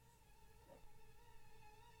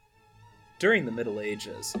During the Middle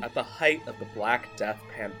Ages, at the height of the Black Death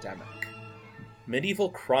pandemic, medieval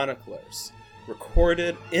chroniclers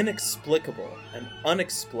recorded inexplicable and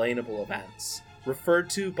unexplainable events referred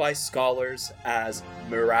to by scholars as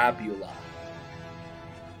mirabula.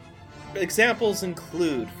 Examples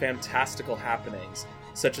include fantastical happenings,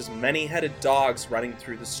 such as many-headed dogs running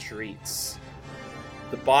through the streets,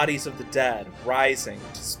 the bodies of the dead rising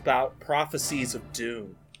to spout prophecies of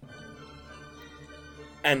doom,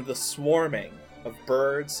 and the swarming of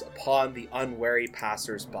birds upon the unwary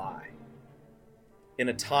passers-by. In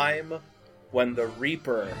a time when the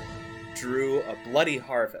reaper drew a bloody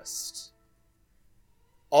harvest,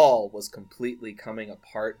 all was completely coming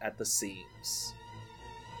apart at the seams.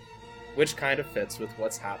 Which kind of fits with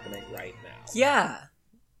what's happening right now. Yeah.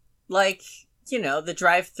 Like, the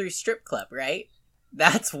drive-through strip club, right?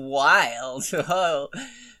 That's wild. Oh.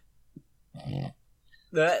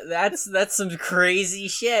 That's some crazy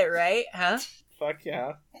shit, right? Huh? Fuck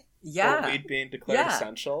yeah. Yeah. Or weed being declared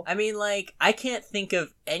essential. I mean, I can't think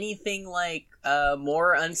of anything,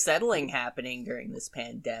 more unsettling happening during this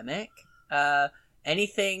pandemic.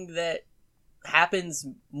 Anything that happens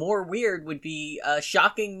more weird would be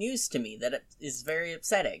shocking news to me that is very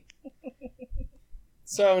upsetting.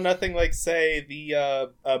 So nothing like, say,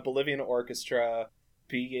 the Bolivian orchestra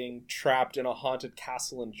being trapped in a haunted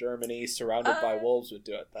castle in Germany surrounded by wolves would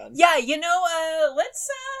do it then. Yeah,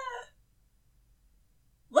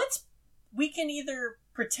 we can either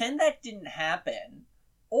pretend that didn't happen,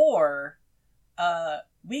 or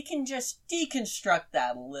we can just deconstruct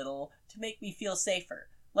that a little to make me feel safer.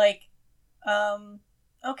 Okay,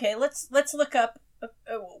 let's look up,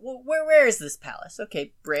 where is this palace?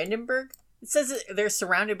 Okay, Brandenburg? It says they're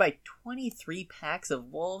surrounded by 23 packs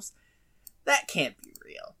of wolves. That can't be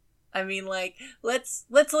real. I mean, let's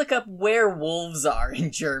look up where wolves are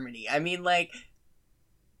in Germany. I mean,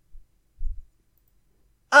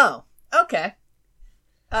 oh, okay.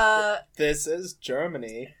 This is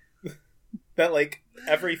Germany. That,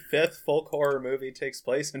 every fifth folk horror movie takes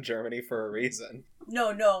place in Germany for a reason.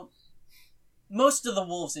 No. Most of the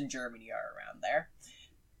wolves in Germany are around there.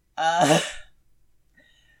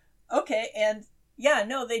 Okay, and yeah,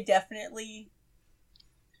 no, they're definitely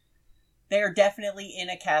in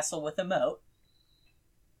a castle with a moat,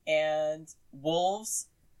 and wolves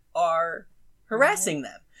are harassing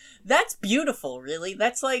them. That's beautiful, really.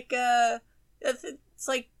 That's it's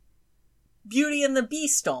like Beauty and the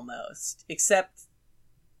Beast almost, except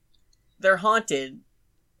they're haunted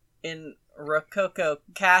in Rococo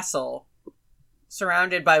Castle,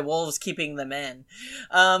 surrounded by wolves keeping them in.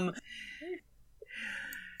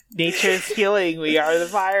 Nature's healing, we are the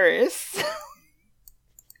virus.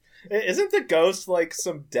 Isn't the ghost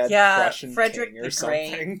some dead Prussian Frederick king or the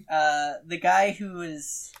something? Great, the guy who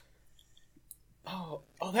is...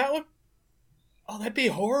 that'd be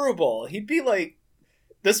horrible. He'd be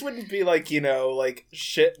this wouldn't be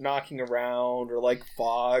shit knocking around or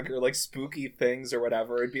fog or spooky things or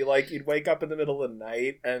whatever. It'd be you'd wake up in the middle of the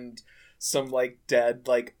night and some dead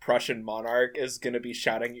Prussian monarch is gonna be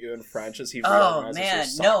shouting at you in French as he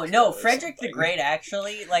realizes no, Frederick the Great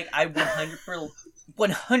actually, I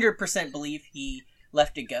 100% believe he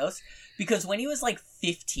left a ghost, because when he was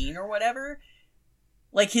 15 or whatever,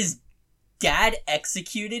 his dad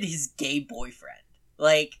executed his gay boyfriend.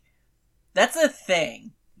 That's a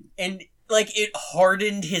thing. And it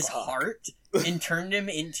hardened his heart and turned him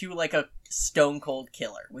into a stone cold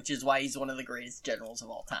killer, which is why he's one of the greatest generals of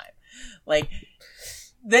all time. And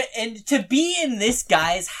to be in this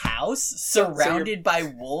guy's house surrounded by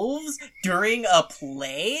wolves during a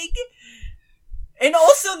plague, and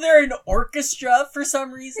also they're an orchestra for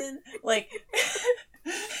some reason, they're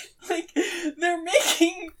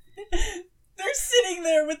sitting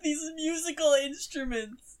there with these musical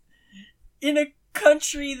instruments in a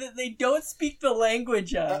country that they don't speak the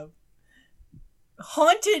language of,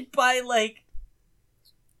 haunted by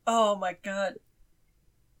oh my god,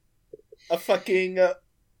 a fucking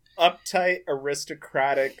uptight,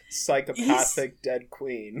 aristocratic, psychopathic dead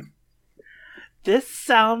queen. This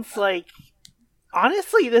sounds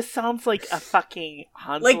honestly, this sounds like a fucking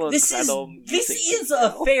Hansel and Gretel music This is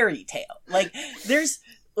video. a fairy tale. There's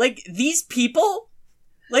these people,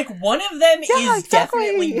 one of them is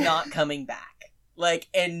definitely not coming back.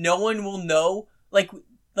 And no one will know.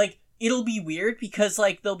 It'll be weird because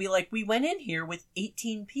they'll be we went in here with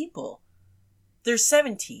 18 people. There's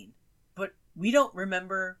 17, but we don't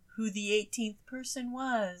remember who the 18th person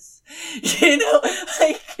was.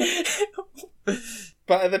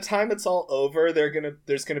 By the time it's all over,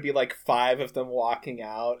 there's gonna be 5 of them walking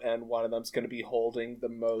out, and one of them's gonna be holding the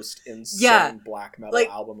most insane black metal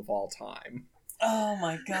album of all time. Oh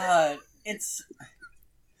my god. it's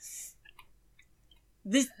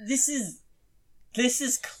this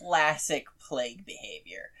is classic plague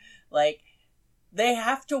behavior. Like, they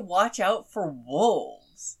have to watch out for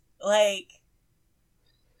wolves. Like,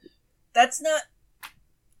 that's not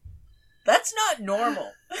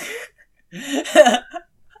normal.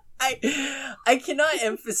 I cannot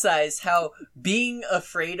emphasize how being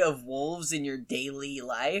afraid of wolves in your daily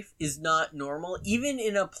life is not normal, even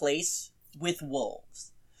in a place with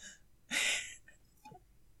wolves.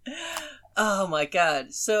 Oh my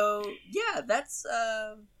god. So, yeah, that's,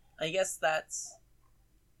 I guess that's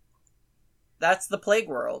the plague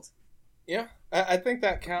world. Yeah, I think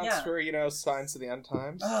that counts for, signs of the end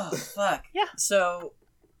times. Oh, fuck. Yeah. So,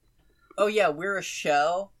 oh yeah, we're a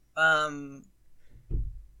show.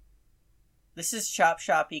 This is Chop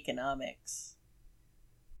Shop Economics.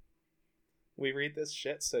 We read this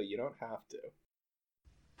shit so you don't have to.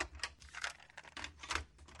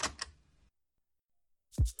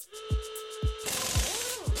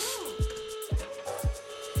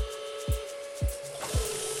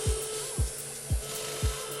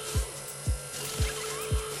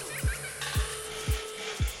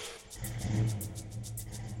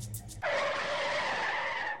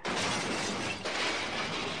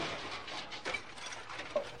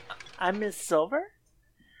 I'm Ms. Silver,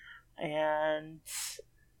 and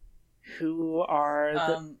who are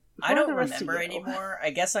the... I don't remember anymore. I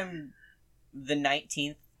guess I'm the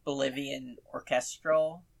 19th Bolivian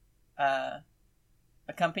orchestral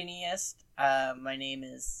accompanist. My name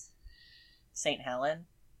is St. Helen.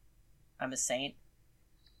 I'm a saint.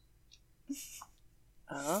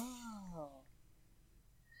 Oh.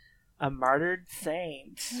 A martyred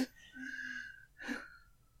saint.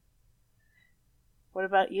 What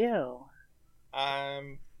about you?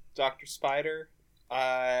 I'm Dr. Spider.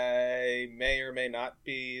 I may or may not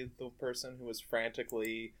be the person who was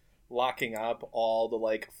frantically locking up all the,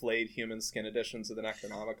 flayed human skin editions of the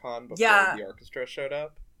Necronomicon before the orchestra showed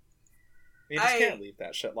up. You just can't leave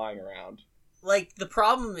that shit lying around. The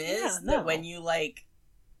problem is that when you,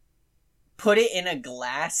 put it in a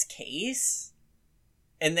glass case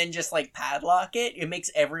and then just, padlock it, it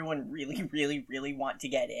makes everyone really, really, really want to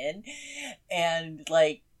get in. And,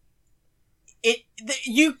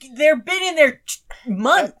 they've been in there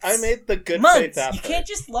months. I made the good faith effort. You can't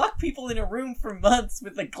just lock people in a room for months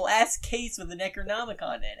with a glass case with a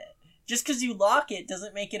Necronomicon in it. Just because you lock it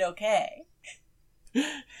doesn't make it okay.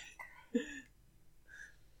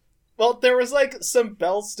 Well, there was, some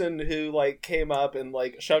Belston who, came up and,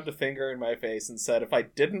 shoved a finger in my face and said if I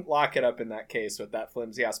didn't lock it up in that case with that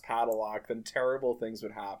flimsy-ass padlock, then terrible things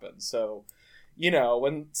would happen. So,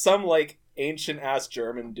 when some, ancient-ass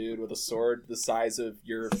German dude with a sword the size of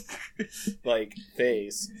your,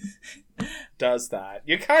 face does that,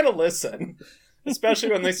 you kind of listen. Especially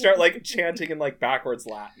when they start, chanting in, backwards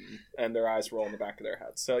Latin and their eyes roll in the back of their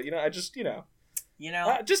heads. So, I just,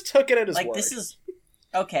 I just took it at his word. This is...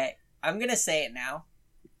 Okay. I'm gonna say it now,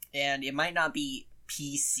 and it might not be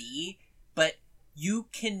PC, but you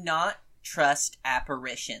cannot trust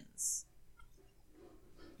apparitions.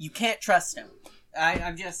 You can't trust them.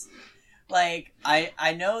 I'm just,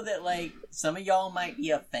 I know that, some of y'all might be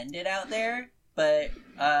offended out there, but,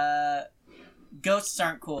 ghosts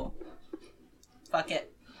aren't cool. Fuck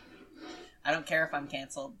it. I don't care if I'm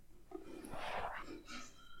canceled.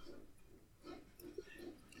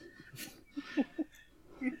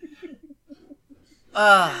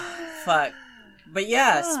 Fuck. But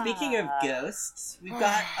yeah, speaking of ghosts, we've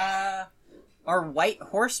got, our White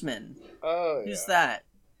Horseman. Oh, Who's that?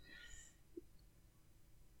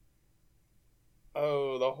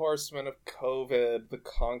 Oh, the Horseman of COVID, the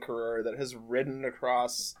conqueror that has ridden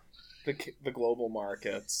across the global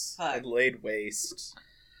markets and laid waste.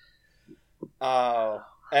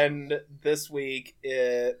 And this week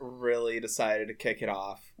it really decided to kick it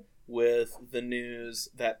off with the news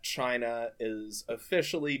that China is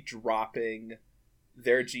officially dropping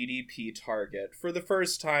their GDP target for the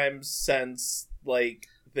first time since,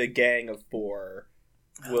 the Gang of Four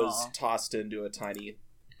was tossed into a tiny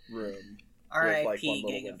room. R.I.P.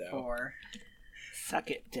 Gang of Four. Suck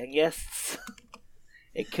it, dingus.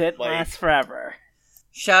 It could last forever.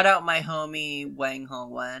 Shout out my homie Wang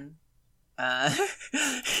Hongwen.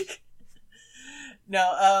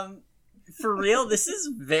 No, for real, this is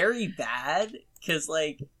very bad, because,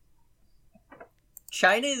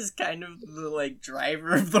 China is kind of the,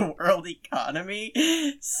 driver of the world economy,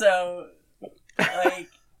 so,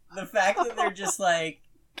 the fact that they're just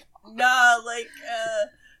nah,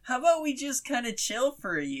 how about we just kind of chill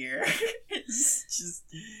for a year? It's just,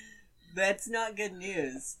 that's not good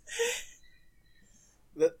news.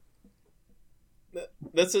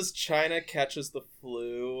 The This is China catches the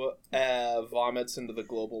flu, vomits into the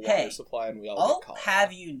global water supply, and we all I'll get cholera.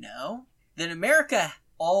 have you know that America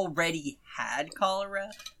already had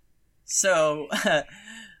cholera. So,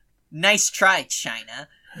 nice try, China.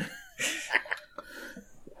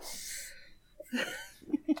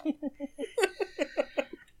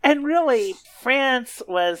 And really, France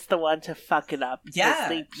was the one to fuck it up. Yeah.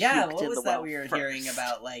 What was that we were hearing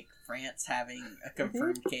about, like, France having a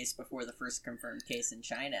confirmed case before the first confirmed case in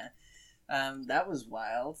China? That was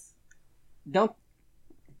wild.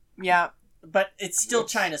 Yeah, but it's still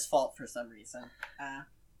China's fault for some reason.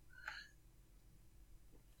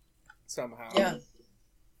 Somehow. Yeah.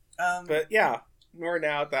 But yeah, we're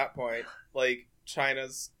now at that point. Like,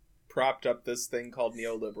 China's propped up this thing called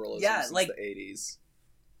neoliberalism since the 80s.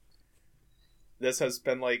 This has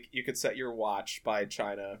been, like, you could set your watch by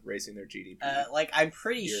China raising their GDP. I'm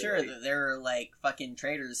pretty sure that there are, like, fucking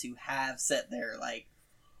traders who have set their, like,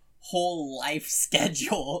 whole life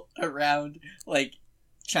schedule around, like,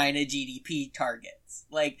 China GDP targets.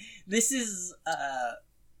 Like, this is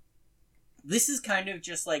kind of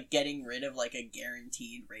just, like, getting rid of, like, a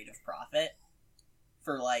guaranteed rate of profit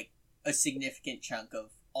for, like, a significant chunk of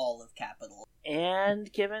all of capital.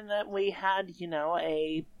 And given that we had,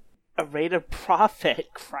 a rate of profit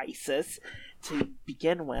crisis to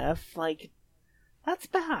begin with, like, that's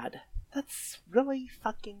bad. That's really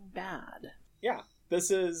fucking bad. Yeah, this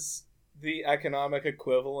is the economic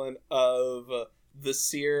equivalent of the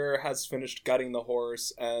seer has finished gutting the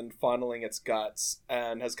horse and fondling its guts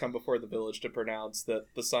and has come before the village to pronounce that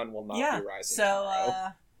the sun will not be rising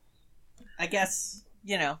tomorrow. I guess,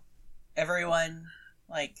 everyone,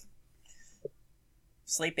 like,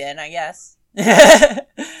 sleep in, I guess.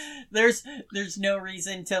 There's no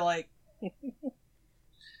reason to, like,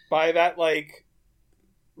 buy that, like,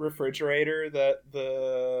 refrigerator that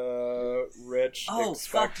the rich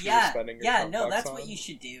expect you're spending your that's on. What you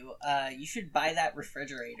should do. You should buy that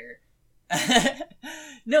refrigerator.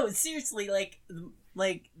 No, seriously, like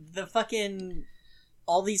the fucking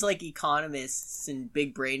all these, like, economists and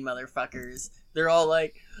big brain motherfuckers, they're all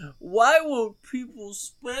like, why won't people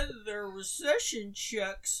spend their recession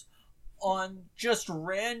checks on just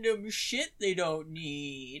random shit they don't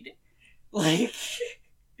need? Like,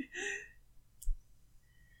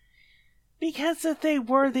 because if they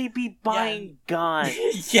were, they'd be buying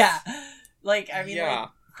guns. Yeah. Like, I mean, like,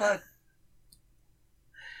 fuck.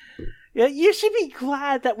 Yeah, you should be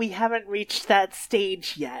glad that we haven't reached that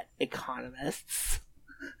stage yet, economists.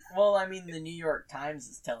 Well, I mean, the New York Times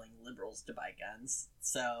is telling liberals to buy guns,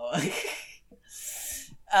 so...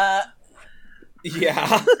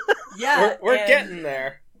 Yeah. Yeah. We're getting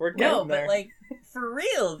there. We're getting there. No, but, like, for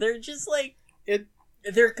real, they're just, like...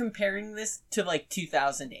 They're comparing this to, like,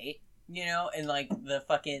 2008, and, like, the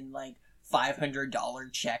fucking, like,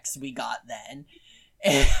 $500 checks we got then.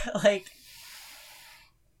 And, like...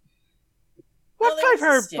 What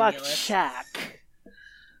 $500 check?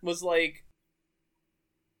 Was, like...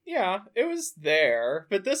 Yeah, it was there,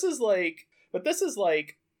 but this is like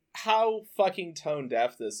how fucking tone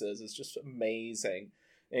deaf this is. It's just amazing.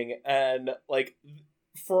 And, like,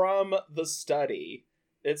 from the study,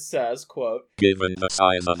 it says, quote, given the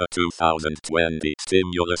size of the 2020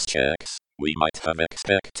 stimulus checks, we might have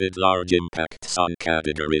expected large impacts on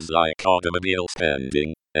categories like automobile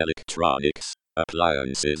spending, electronics,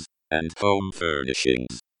 appliances, and home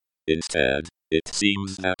furnishings. Instead, it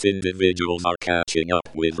seems that individuals are catching up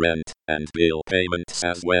with rent and bill payments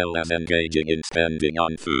as well as engaging in spending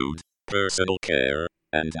on food, personal care,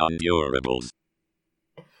 and on durables.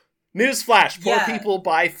 Newsflash! Poor people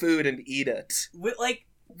buy food and eat it.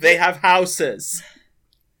 They have houses.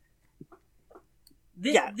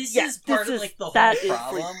 This is part of, like, the whole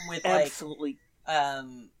problem with, like, absolutely.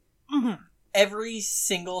 Every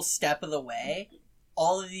single step of the way,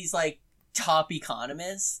 all of these, like, top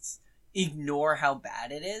economists ignore how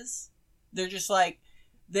bad it is. They're just like,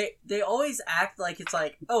 they always act like it's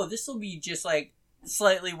like, oh, this will be just, like,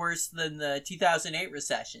 slightly worse than the 2008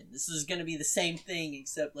 recession. This is going to be the same thing,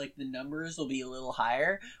 except, like, the numbers will be a little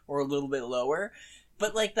higher or a little bit lower.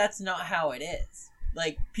 But, like, that's not how it is.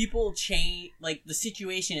 Like, people change, like, the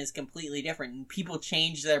situation is completely different, and people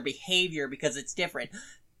change their behavior because it's different.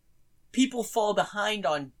 People fall behind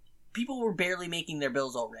on, people were barely making their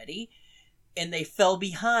bills already, and they fell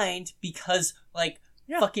behind because, like,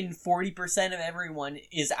 fucking 40% of everyone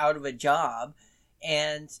is out of a job,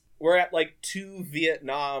 and... We're at, like, 2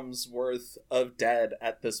 Vietnams worth of dead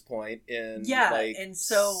at this point in, like, and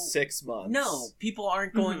so, 6 months. No, people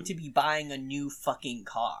aren't going to be buying a new fucking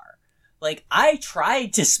car. Like, I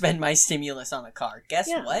tried to spend my stimulus on a car. Guess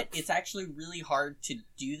what? It's actually really hard to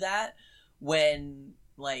do that when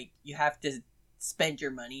like, you have to spend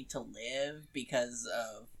your money to live because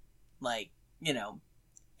of, like, you know,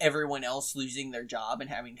 everyone else losing their job and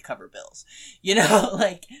having to cover bills. You know,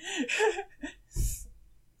 like...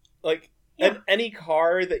 like, any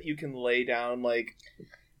car that you can lay down, like,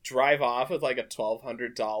 drive off with, like, a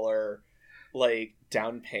 $1,200, like,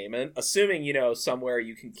 down payment, assuming, you know, somewhere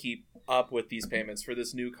you can keep up with these payments for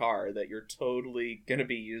this new car that you're totally gonna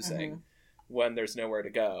be using when there's nowhere to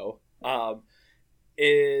go.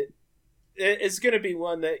 It's gonna be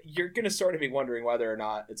one that you're gonna sort of be wondering whether or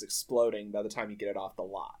not it's exploding by the time you get it off the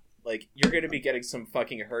lot. Like, you're gonna be getting some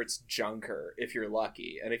fucking Hertz junker if you're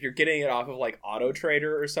lucky, and if you're getting it off of, like, Auto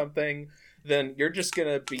Trader or something, then you're just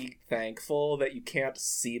gonna be thankful that you can't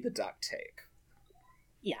see the duct tape.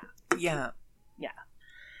 Yeah.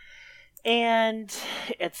 And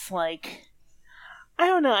it's like, I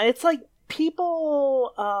don't know, it's like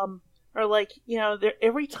people are like, you know,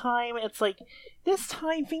 every time it's like, this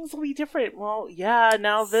time things will be different. Well, yeah,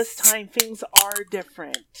 now this time things are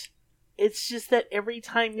different. It's just that every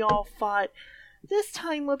time y'all thought, this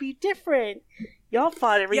time will be different, y'all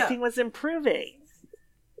thought everything was improving.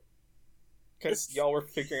 Because y'all were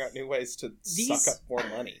figuring out new ways to suck up more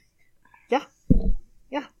money. Yeah.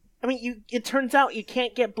 I mean, it turns out you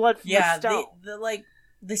can't get blood from the stone.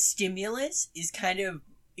 The stimulus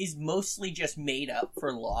is mostly just made up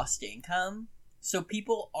for lost income, so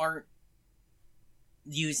people aren't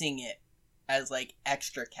using it as, like,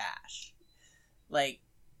 extra cash. Like,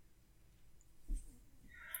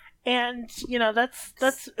 and, you know, that's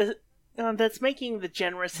making the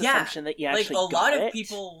generous assumption that you actually like, a lot of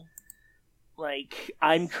people... Like,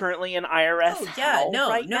 I'm currently in IRS now.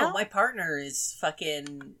 My partner is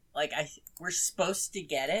fucking, like, we're supposed to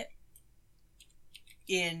get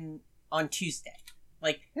it on Tuesday.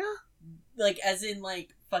 Like, like, as in,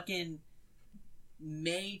 like, fucking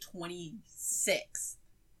May 26th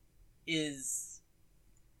is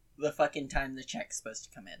the fucking time the check's supposed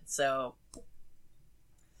to come in. So,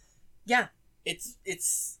 yeah,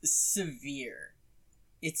 it's severe.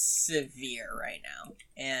 It's severe right now.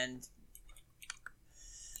 And...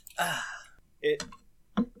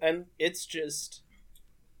 and it's just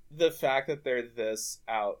the fact that they're this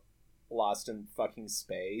out lost in fucking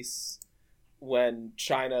space when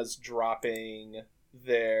China's dropping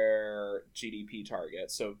their GDP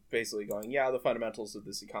target. So basically going, the fundamentals of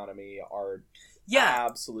this economy are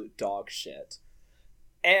absolute dog shit.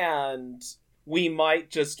 And we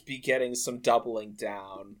might just be getting some doubling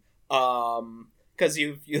down. Because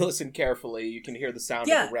you listen carefully, you can hear the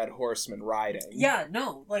sound of the Red Horseman riding. Yeah,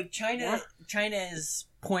 no, like, China has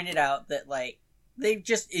pointed out that, like, they've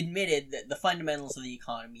just admitted that the fundamentals of the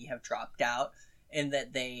economy have dropped out and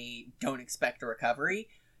that they don't expect a recovery.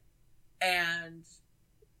 And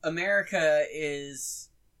America is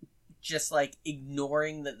just, like,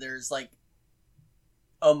 ignoring that there's, like,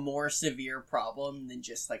 a more severe problem than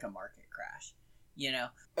just, like, a market crash, you know?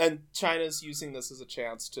 And China's using this as a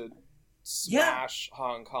chance to smash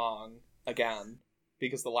Hong Kong again,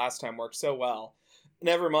 because the last time worked so well.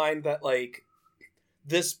 Never mind that, like,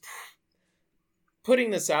 this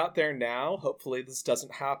putting this out there now, hopefully this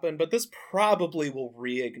doesn't happen, but this probably will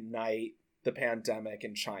reignite the pandemic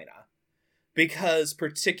in China, because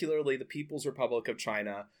particularly the People's Republic of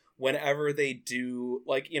China, whenever they do,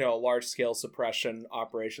 like, you know, large-scale suppression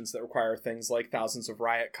operations that require things like thousands of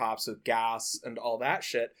riot cops with gas and all that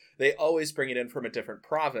shit, they always bring it in from a different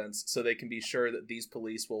province so they can be sure that these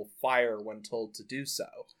police will fire when told to do so.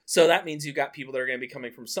 So that means you've got people that are going to be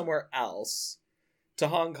coming from somewhere else to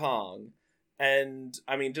Hong Kong. And,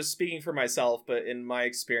 I mean, just speaking for myself, but in my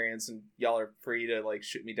experience, and y'all are free to, like,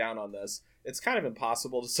 shoot me down on this, it's kind of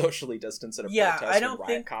impossible to socially distance at a protest when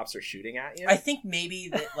riot cops are shooting at you. I think maybe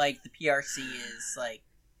that, like, the PRC is, like,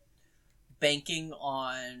 banking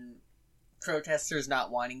on protesters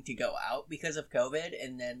not wanting to go out because of COVID,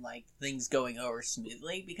 and then, like, things going over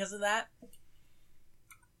smoothly because of that.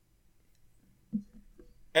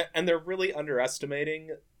 And they're really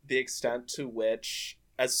underestimating the extent to which,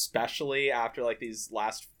 especially after, like, these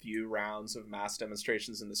last few rounds of mass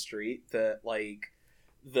demonstrations in the street, that, like,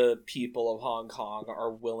 the people of Hong Kong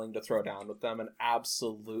are willing to throw down with them and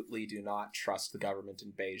absolutely do not trust the government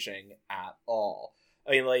in Beijing at all.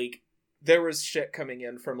 I mean, like, there was shit coming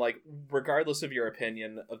in from, like, regardless of your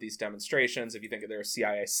opinion of these demonstrations, if you think they're a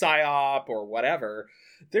CIA psyop or whatever,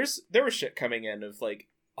 there was shit coming in of, like,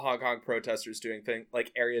 Hong Kong protesters doing things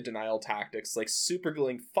like area denial tactics, like super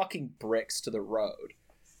gluing fucking bricks to the road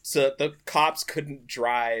so that the cops couldn't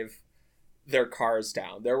drive their cars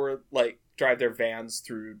down. There were, like, drive their vans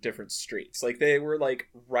through different streets. Like, they were, like,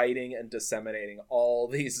 writing and disseminating all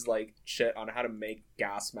these, like, shit on how to make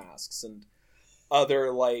gas masks and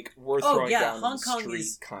other, like, we're Oh, throwing yeah, down Hong in the Kong street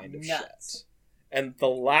is kind of nuts. shit. And the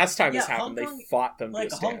last time this Yeah, happened, Hong Kong- they fought them like,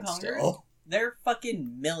 to a Hong Kongers, standstill. they're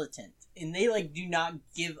fucking militant. And they, like, do not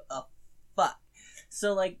give a fuck.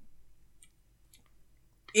 So, like,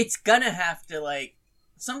 it's gonna have to, like,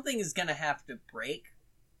 something is gonna have to break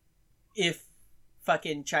if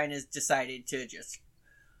fucking China's decided to just,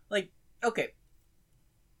 like, okay,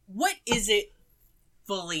 what is it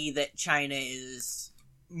fully that China is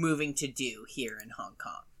moving to do here in Hong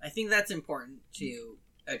Kong? I think that's important to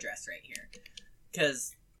address right here.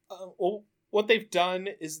 Because... Well, what they've done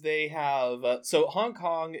is they have... so Hong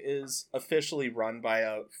Kong is officially run by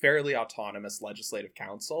a fairly autonomous legislative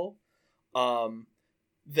council.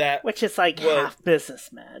 That Which is like half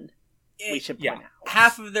businessmen. We should point out.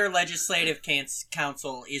 Half of their legislative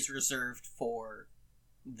council is reserved for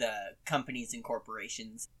the companies and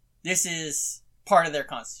corporations. This is part of their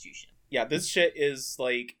constitution. Yeah, this shit is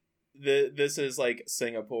like... this is like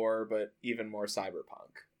Singapore, but even more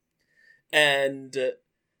cyberpunk. And...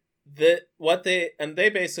 they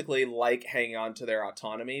basically like hanging on to their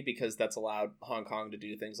autonomy because that's allowed Hong Kong to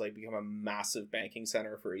do things like become a massive banking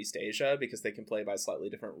center for East Asia because they can play by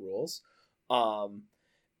slightly different rules.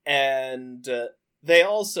 And they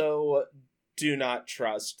also do not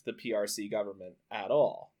trust the PRC government at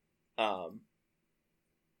all.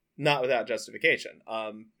 Not without justification,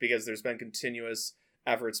 because there's been continuous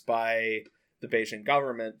efforts by the Beijing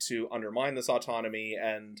government to undermine this autonomy,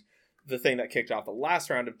 and the thing that kicked off the last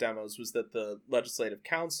round of demos was that the Legislative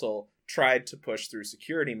Council tried to push through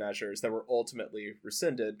security measures that were ultimately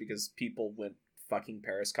rescinded because people went fucking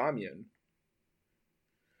Paris Commune.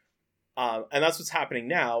 And that's what's happening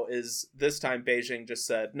now, is this time Beijing just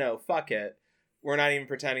said, no, fuck it. We're not even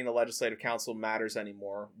pretending the Legislative Council matters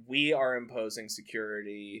anymore. We are imposing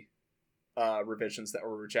security revisions that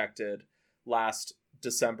were rejected last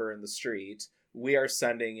December in the street. We are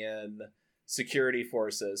sending in security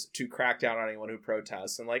forces to crack down on anyone who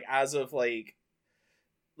protests. And like as of like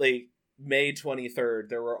May 23rd,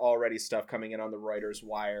 there were already stuff coming in on the Reuters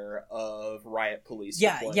wire of riot police.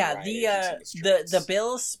 The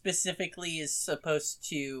bill specifically is supposed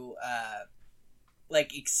to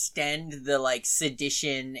like extend the like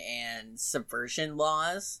sedition and subversion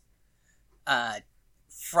laws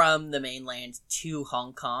from the mainland to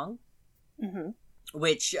Hong Kong,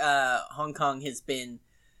 which Hong Kong has been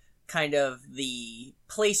kind of the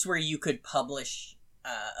place where you could publish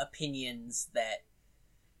opinions that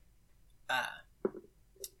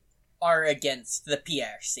are against the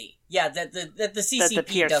PRC. Yeah, that the CCP that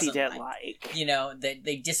the PRC doesn't didn't like. You know, that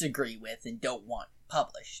they disagree with and don't want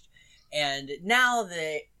published. And now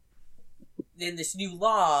that in this new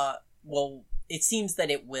law, well, it seems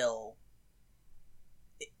that it will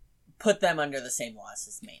put them under the same laws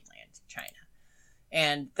as mainland China.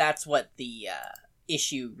 And that's what the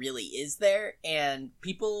issue really is there, and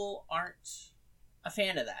people aren't a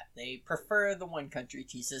fan of that. They prefer the one country,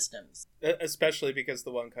 two systems. Especially because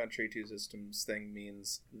the one country, two systems thing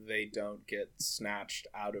means they don't get snatched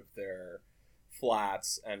out of their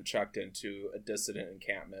flats and chucked into a dissident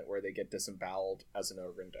encampment where they get disemboweled as an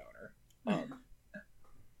organ donor.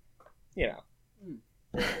 You know.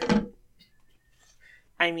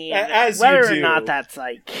 I mean, as whether you or not do. that's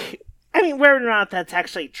like... I mean, whether or not that's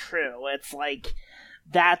actually true, it's like,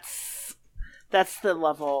 that's the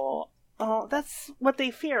level... Oh, that's what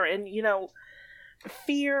they fear. And, you know,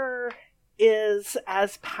 fear is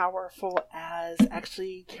as powerful as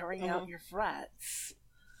actually carrying out your threats.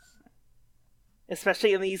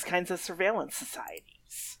 Especially in these kinds of surveillance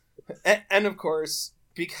societies. And of course,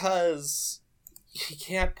 because he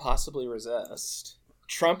can't possibly resist,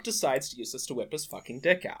 Trump decides to use this to whip his fucking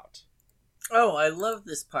dick out. Oh, I love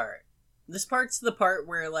this part. This part's the part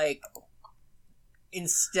where, like,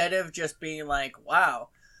 instead of just being like, wow,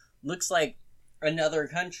 looks like another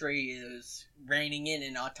country is reigning in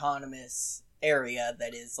an autonomous area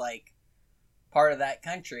that is, like, part of that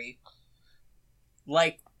country,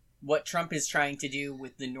 like what Trump is trying to do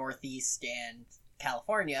with the Northeast and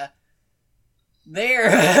California,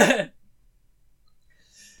 there...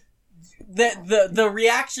 the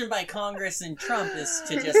reaction by Congress and Trump is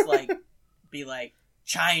to just, like, be like,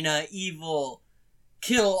 China, evil,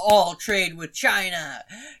 kill all trade with China.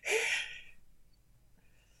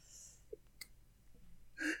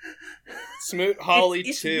 Smoot Holly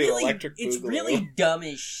it's 2, really, Electric Boogaloo. It's really dumb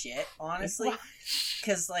as shit, honestly.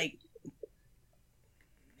 Because, like...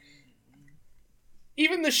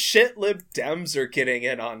 Even the shit-lib Dems are getting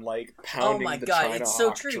in on, like, pounding the China Hawk it's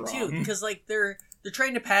so true, drum. too. Because, like, they're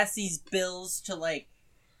trying to pass these bills to, like,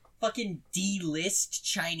 fucking delist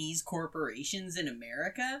Chinese corporations in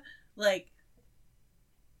America. Like,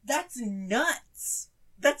 that's nuts. nuts.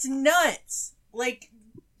 That's nuts. Like,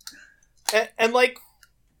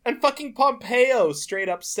 and fucking Pompeo straight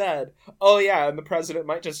up said, oh yeah, and the president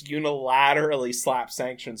might just unilaterally slap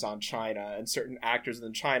sanctions on China and certain actors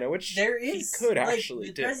in China, which there is, he could like, actually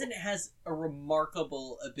the do. The president has a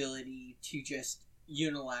remarkable ability to just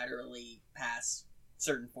unilaterally pass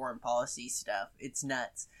certain foreign policy stuff. It's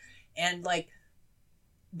nuts. And, like,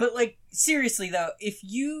 but, like, seriously, though,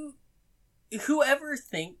 whoever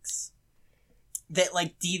thinks that,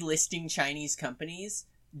 like, delisting Chinese companies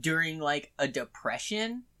during, like, a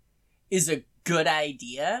depression is a good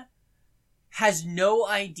idea has no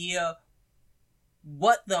idea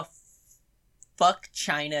what the fuck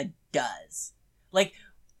China does. Like,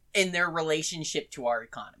 in their relationship to our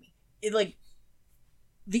economy.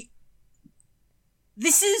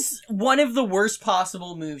 This is one of the worst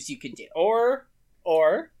possible moves you could do. Or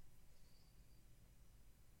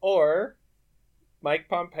Mike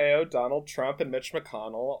Pompeo, Donald Trump, and Mitch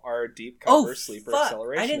McConnell are deep cover sleeper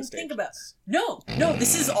acceleration. I didn't think about. No,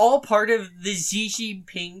 this is all part of the Xi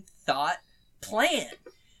Jinping thought plan.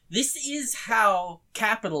 This is how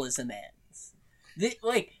capitalism ends.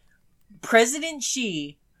 President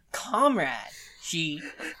Xi, Comrade Xi,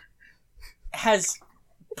 has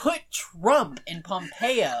put Trump and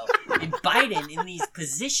Pompeo and Biden in these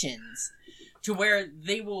positions to where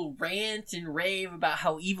they will rant and rave about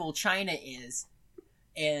how evil China is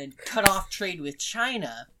and cut off trade with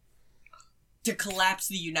China to collapse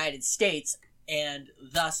the United States and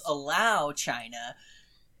thus allow China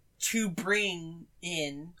to bring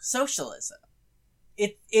in socialism.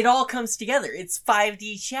 It all comes together. It's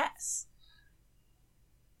 5D chess.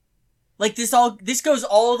 Like, this goes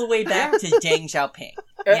all the way back to Deng Xiaoping.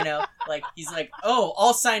 You know? Like, he's like, oh,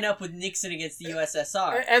 I'll sign up with Nixon against the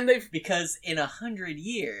USSR. Because in 100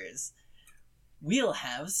 years, we'll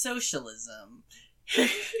have socialism.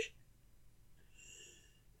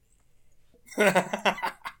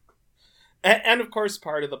 And of course,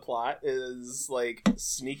 part of the plot is, like,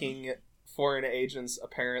 sneaking foreign agents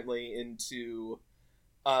apparently into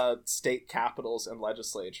state capitals and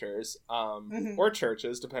legislatures, or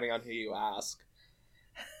churches, depending on who you ask.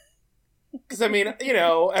 Because, I mean, you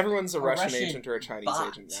know, everyone's a Russian agent or a Chinese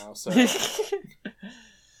agent now, so...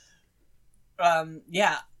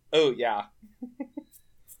 yeah. Oh, yeah.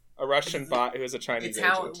 A Russian bot who is a Chinese agent.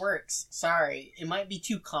 It's how it works. Sorry. It might be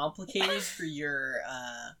too complicated for your,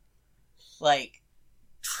 like,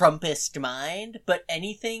 Trumpist mind, but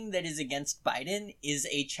anything that is against Biden is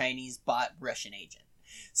a Chinese bot Russian agent.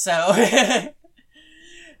 So,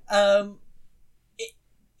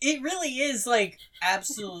 it really is, like,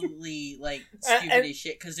 absolutely, like, stupid as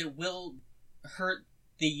shit, because it will hurt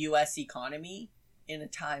the U.S. economy in a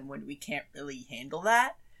time when we can't really handle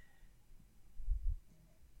that.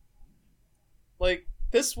 Like,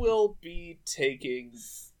 this will be taking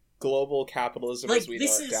global capitalism, like, as we know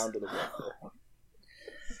it, down to the river.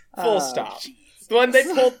 Full stop. When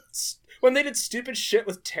they did stupid shit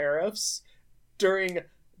with tariffs during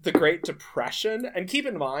the Great Depression, and keep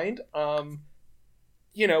in mind,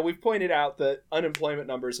 you know, we've pointed out that unemployment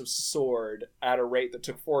numbers have soared at a rate that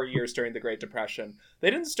took 4 years during the Great Depression. They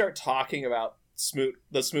didn't start talking about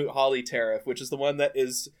the Smoot-Hawley tariff, which is the one that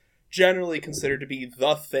is generally considered to be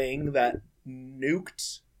the thing that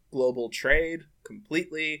nuked global trade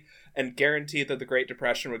completely and guaranteed that the Great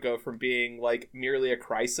Depression would go from being, like, merely a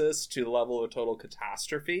crisis to the level of a total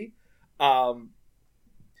catastrophe.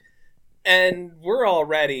 And we're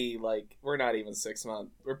already, like, we're not even 6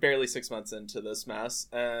 months. We're barely 6 months into this mess,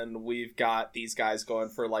 and we've got these guys going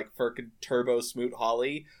for, like, frickin' turbo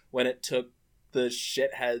Smoot-Hawley when it took the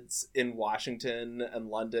shitheads in Washington and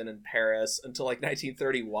London and Paris until, like,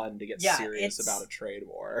 1931 to get serious about a trade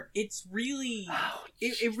war. It's really...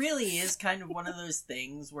 It really is kind of one of those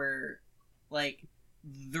things where, like,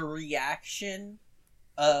 the reaction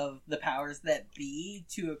of the powers that be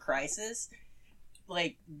to a crisis,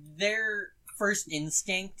 like, their first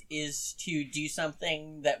instinct is to do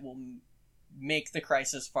something that will make the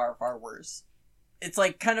crisis far, far worse. It's,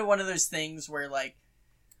 like, kind of one of those things where, like,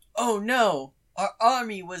 oh no, our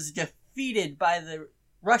army was defeated by the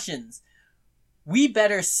Russians. We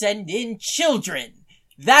better send in children.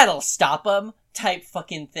 That'll stop them. Type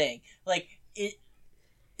fucking thing. Like, it...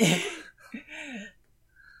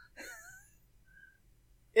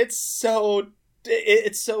 It's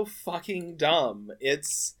so fucking dumb.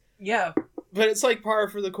 Yeah. But it's, like, par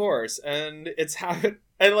for the course, and it's how...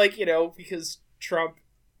 And, like, you know, because Trump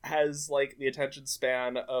has, like, the attention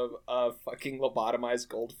span of a fucking lobotomized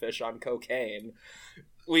goldfish on cocaine,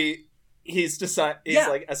 he's like,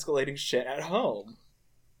 escalating shit at home.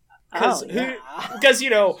 Because, you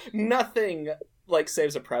know, nothing like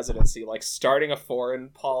saves a presidency, like starting a foreign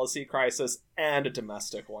policy crisis and a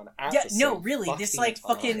domestic one at Yeah, the no, same really, this fucking like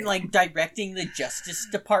fucking time. like directing the Justice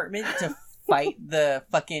Department to fight the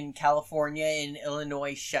fucking California and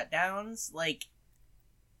Illinois shutdowns, like,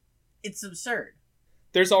 it's absurd.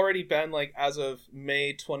 There's already been, like, as of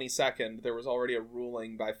May 22nd, there was already a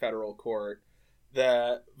ruling by federal court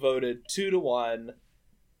that voted 2-1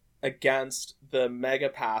 against the mega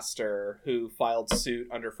pastor who filed suit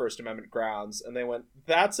under First Amendment grounds, and they went,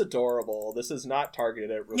 "That's adorable. This is not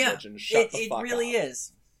targeted at religion. Shut the fuck up." It really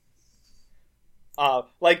is.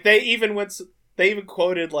 Like, they even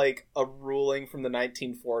quoted, like, a ruling from the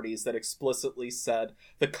 1940s that explicitly said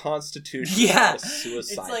the Constitution is not a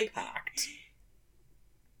suicide pact.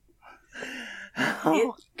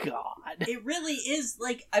 Oh, God. It really is,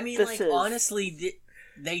 like, I mean, This like, is- honestly,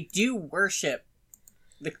 they do worship,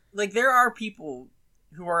 like, there are people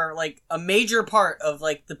who are, like, a major part of,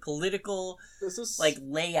 like, the political, This is like,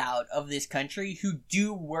 layout of this country who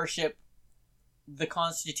do worship the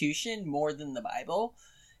Constitution more than the Bible,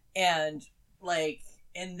 and, like,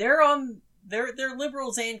 and they're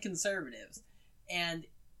liberals and conservatives, and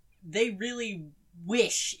they really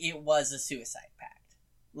wish it was a suicide pact.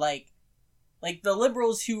 Like the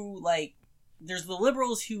liberals who, like, there's the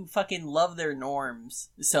liberals who fucking love their norms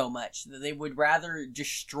so much that they would rather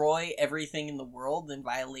destroy everything in the world than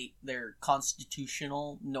violate their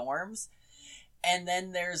constitutional norms. And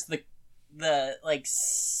then there's the like,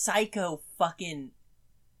 psycho fucking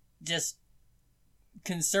just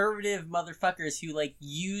conservative motherfuckers who, like,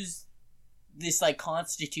 use this, like,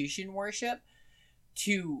 Constitution worship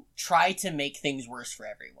to try to make things worse for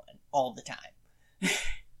everyone all the time.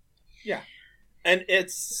 Yeah. And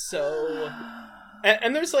it's so...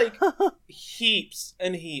 And there's, like, heaps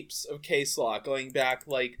and heaps of case law going back,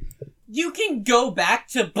 like... You can go back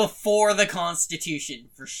to before the Constitution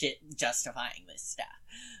for shit justifying this stuff.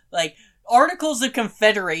 Like, Articles of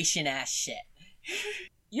Confederation ass shit.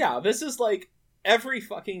 Yeah, this is, like, every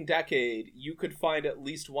fucking decade you could find at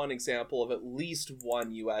least one example of at least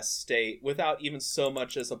one U.S. state without even so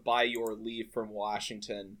much as a by your leave from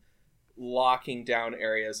Washington locking down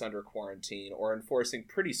areas under quarantine or enforcing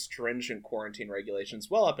pretty stringent quarantine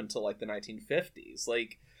regulations well up until, like, the 1950s.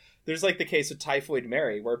 Like, there's, like, the case of Typhoid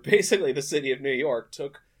Mary, where basically the city of New York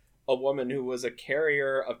took a woman who was a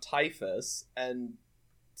carrier of typhus and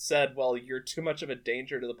said, well, you're too much of a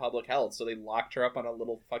danger to the public health, so they locked her up on a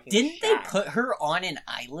little fucking Didn't shack. they put her on an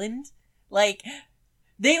island? Like,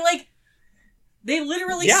 they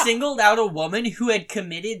literally Yeah. singled out a woman who had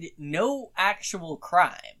committed no actual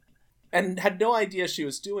crime. And had no idea she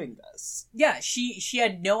was doing this. Yeah, she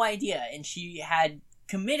had no idea, and she had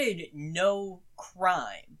committed no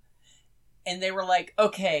crime. And they were like,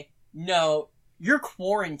 okay, no, you're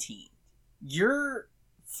quarantined. You're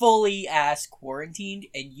fully ass quarantined,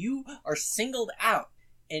 and you are singled out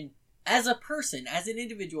and as a person, as an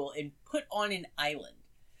individual, and put on an island.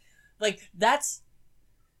 Like, that's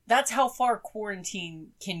how far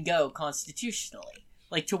quarantine can go constitutionally.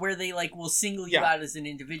 Like, to where they, like, will single you out as an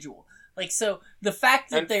individual. Like, so, the fact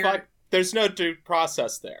that there's no due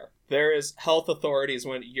process there. There is health authorities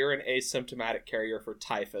when you're an asymptomatic carrier for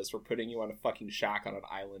typhus. We're putting you on a fucking shack on an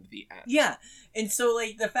island, the end. Yeah, and so,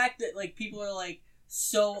 like, the fact that, like, people are, like,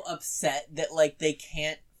 so upset that, like, they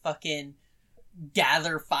can't fucking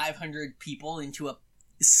gather 500 people into a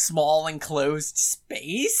small enclosed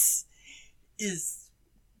space is...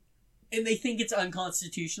 And they think it's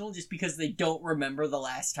unconstitutional just because they don't remember the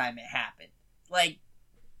last time it happened. Like,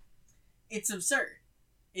 it's absurd.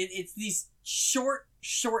 It's these short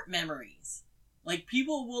memories. Like,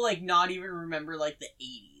 people will, like, not even remember, like, the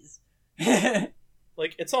 80s.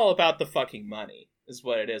 Like, it's all about the fucking money, is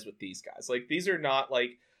what it is with these guys. Like, these are not,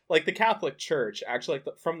 like the Catholic Church, actually,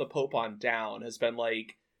 like, from the Pope on down, has been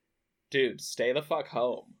like, dude, stay the fuck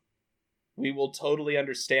home. We will totally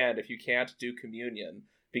understand if you can't do communion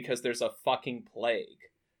because there's a fucking plague.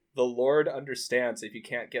 The Lord understands if you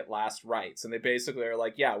can't get last rites. And they basically are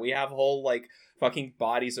like, yeah, we have whole, like, fucking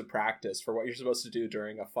bodies of practice for what you're supposed to do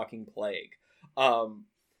during a fucking plague.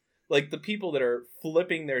 Like, the people that are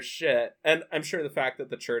flipping their shit, and I'm sure the fact that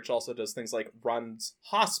the church also does things like runs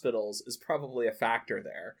hospitals is probably a factor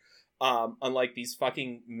there. Unlike these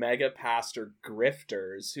fucking mega pastor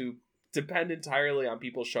grifters who depend entirely on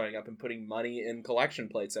people showing up and putting money in collection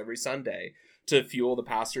plates every Sunday to fuel the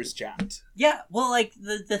pastor's jet. Yeah, well, like,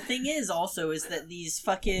 the thing is also is that these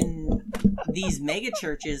mega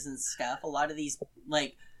churches and stuff, a lot of these,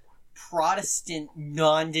 like, Protestant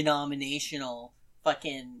non-denominational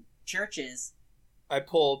fucking churches. I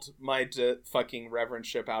pulled my fucking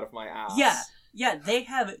reverendship out of my ass. Yeah, they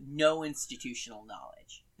have no institutional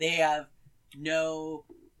knowledge. They have no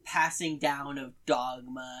passing down of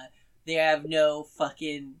dogma. They have no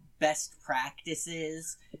fucking best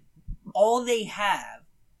practices. All they have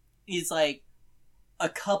is, like, a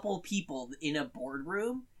couple people in a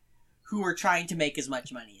boardroom who are trying to make as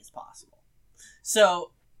much money as possible.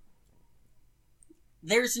 So,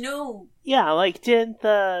 there's no... Yeah, like, did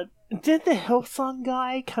the Hillsong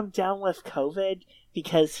guy come down with COVID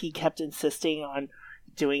because he kept insisting on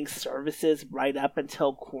doing services right up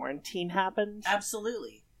until quarantine happened?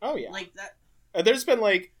 Absolutely. Oh, yeah. Like, that... There's been,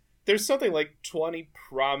 like, there's something like 20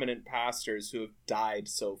 prominent pastors who have died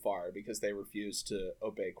so far because they refused to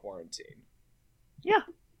obey quarantine. Yeah.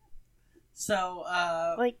 So,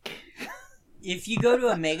 like... if you go to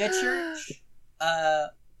a mega church,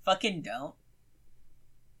 fucking don't.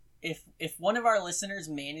 If one of our listeners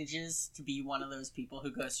manages to be one of those people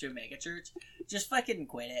who goes to a mega church, just fucking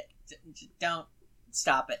quit it. Don't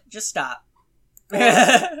stop it. Just stop.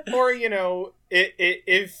 Or, you know,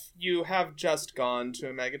 if you have just gone to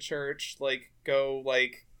a mega church, like, go,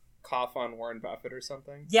 like, cough on Warren Buffett or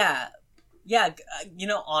something. Yeah, you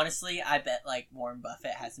know, honestly, I bet, like, Warren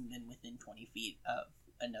Buffett hasn't been within 20 feet of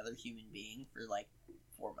another human being for, like,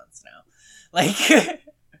 4 months now. Like...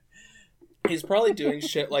 He's probably doing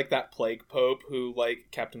shit like that plague pope who, like,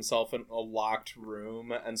 kept himself in a locked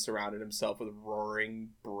room and surrounded himself with roaring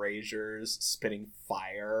braziers spitting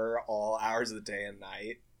fire all hours of the day and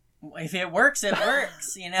night. If it works, it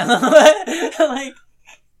works, you know? Like,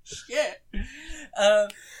 shit. I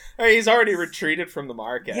mean, he's already retreated from the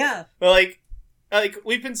market. Yeah. But, like,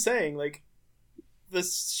 we've been saying, like, the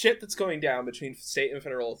shit that's going down between state and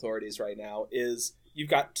federal authorities right now is... You've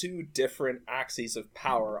got two different axes of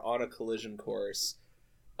power on a collision course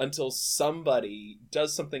until somebody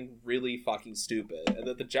does something really fucking stupid, and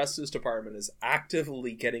that the Justice Department is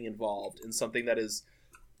actively getting involved in something that is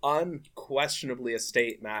unquestionably a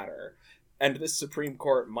state matter, and this Supreme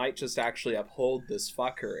Court might just actually uphold this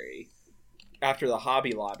fuckery after the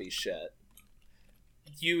Hobby Lobby shit.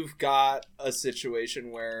 You've got a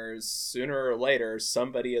situation where sooner or later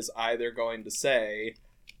somebody is either going to say...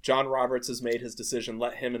 John Roberts has made his decision,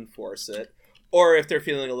 let him enforce it. Or if they're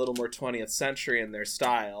feeling a little more 20th century in their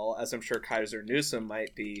style, as I'm sure Kaiser Newsom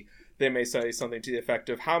might be, they may say something to the effect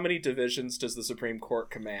of, how many divisions does the Supreme Court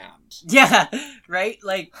command? Yeah, right?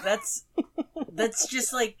 Like, that's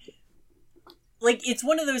just like, it's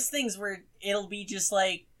one of those things where it'll be just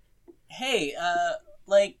like, hey,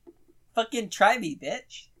 like, fucking try me,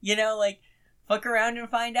 bitch. You know, like, fuck around and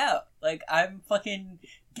find out. Like, I'm fucking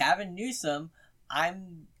Gavin Newsom.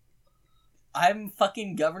 I'm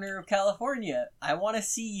fucking governor of California. I want to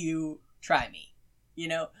see you try me. You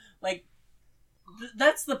know? Like,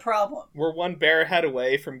 that's the problem. We're one bear head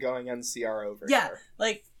away from going NCR over here.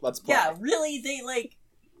 Like... Let's play. Yeah, really, they, like...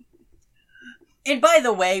 And by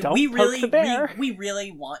the way, Don't we poke really... the bear. We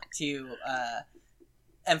really want to,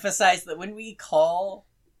 emphasize that when we call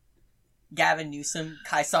Gavin Newsom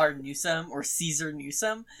Kaiser Newsom or Caesar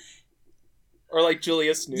Newsom... Or like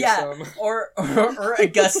Julius Newsom. Yeah, or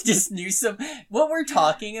Augustus Newsom. What we're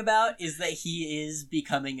talking about is that he is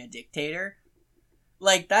becoming a dictator.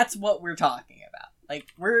 Like, that's what we're talking about. Like,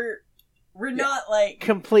 we're not, like...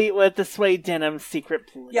 Complete with the suede denim secret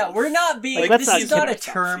police. Yeah, we're not being... Like, this let's is not not a kid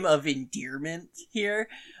term ourselves of endearment here.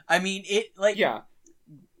 I mean, it, like... Yeah.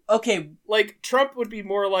 Okay. Like, Trump would be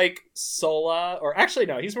more like Sulla, or actually,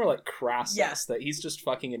 no, he's more like Crassus, Yeah. that he's just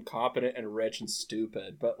fucking incompetent and rich and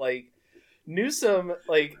stupid. But, like... Newsom,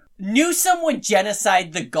 like... Newsom would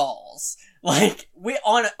genocide the Gauls. Like, in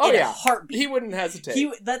a heartbeat. He wouldn't hesitate.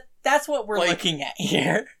 That's what we're Like- looking at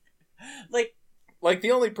here. Like,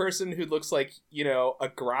 the only person who looks like, you know, a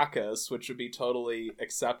Gracchus, which would be totally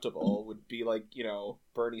acceptable, would be, like, you know,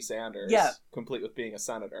 Bernie Sanders. Yeah. Complete with being a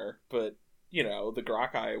senator. But, you know, the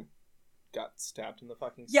Gracchi got stabbed in the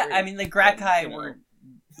fucking Yeah, street. I mean, the Gracchi And, you know, were,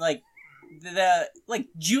 like...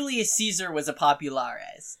 Julius Caesar was a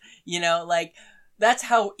populares, you know, like, that's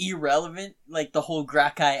how irrelevant, like, the whole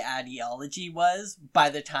Gracchi ideology was by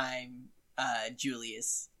the time,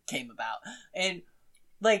 Julius came about. And,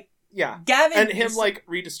 like, yeah. Gavin... And him, like,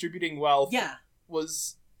 redistributing wealth Yeah,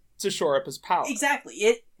 was to shore up his power.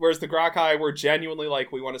 exactly. Whereas the Gracchi were genuinely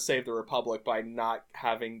like, we want to save the Republic by not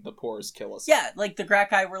having the poors kill us. Yeah, like, the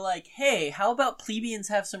Gracchi were like, hey, how about plebeians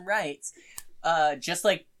have some rights? Just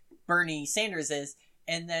like Bernie Sanders is.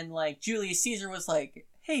 And then, like, Julius Caesar was like,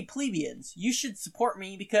 hey, plebeians, you should support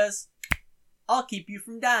me because I'll keep you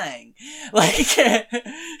from dying. Like,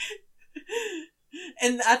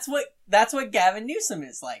 and that's what Gavin Newsom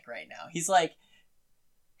is like right now. He's like,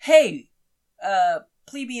 hey,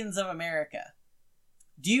 plebeians of America,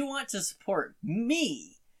 do you want to support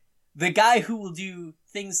me the guy who will do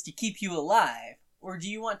things to keep you alive? Or do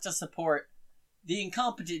you want to support the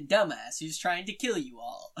incompetent dumbass who's trying to kill you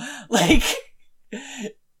all? Like,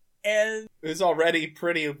 and... Who's already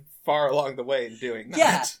pretty far along the way in doing that.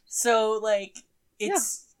 Yeah, so, like,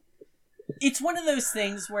 it's one of those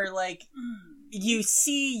things where, like, you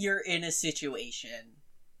see you're in a situation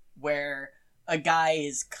where a guy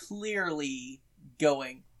is clearly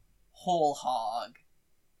going whole hog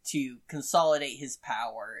to consolidate his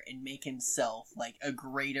power and make himself, like, a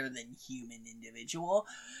greater than human individual.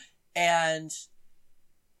 And,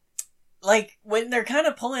 like, when they're kind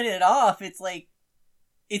of pulling it off, it's like,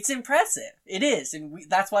 it's impressive. It is. And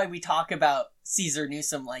that's why we talk about Caesar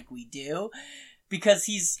Newsom like we do. Because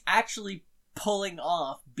he's actually pulling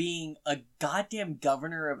off being a goddamn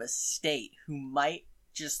governor of a state who might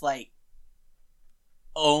just, like,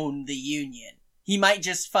 own the union. He might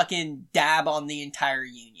just fucking dab on the entire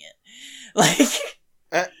union. Like...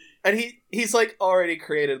 And he's, like, already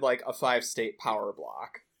created, like, a 5-state power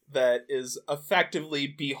block that is effectively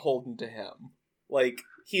beholden to him. Like...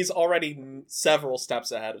 He's already several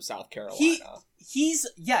steps ahead of South Carolina.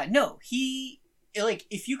 Like,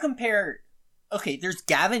 if you compare, okay, there's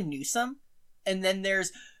Gavin Newsom, and then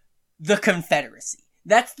there's the Confederacy.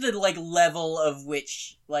 That's the, like, level of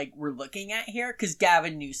which, like, we're looking at here, because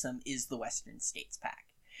Gavin Newsom is the Western States Pack.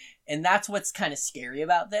 And that's what's kind of scary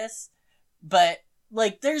about this. But,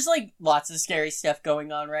 like, there's, like, lots of scary stuff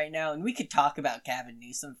going on right now, and we could talk about Gavin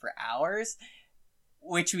Newsom for hours,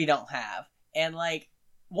 which we don't have. And, like,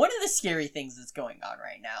 one of the scary things that's going on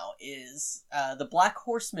right now is the Black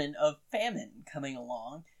Horsemen of Famine coming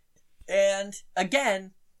along. And,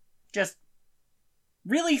 again, just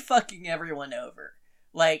really fucking everyone over.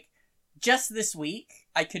 Like, just this week,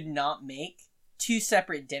 I could not make 2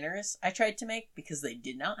 separate dinners I tried to make because they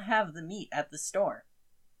did not have the meat at the store.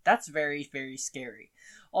 That's very, very scary.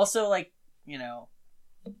 Also, like, you know,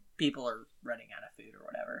 people are running out of food or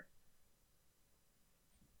whatever.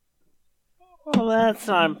 Well, that's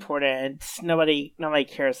not important. Nobody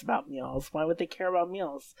cares about meals. Why would they care about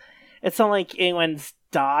meals? It's not like anyone's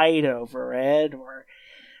died over it, or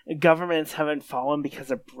governments haven't fallen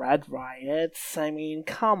because of bread riots. I mean,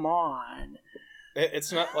 come on.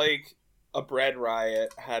 It's not like a bread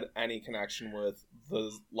riot had any connection with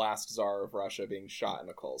the last Tsar of Russia being shot in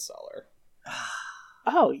a coal cellar.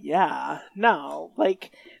 Oh, yeah. No,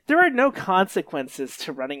 like, there are no consequences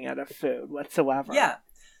to running out of food whatsoever. Yeah.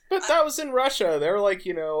 But that was in Russia. They're like,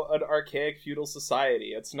 you know, an archaic feudal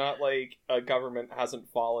society. It's not like a government hasn't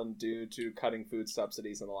fallen due to cutting food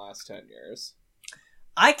subsidies in the last 10 years.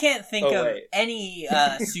 I can't think of any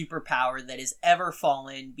superpower that has ever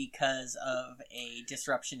fallen because of a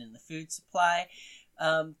disruption in the food supply.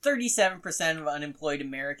 37% of unemployed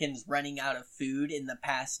Americans running out of food in the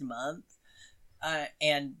past month.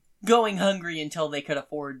 And going hungry until they could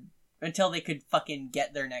fucking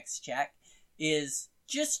get their next check is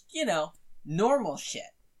just, you know, normal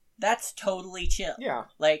shit. That's totally chill. Yeah.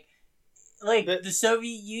 Like the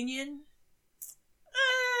Soviet Union.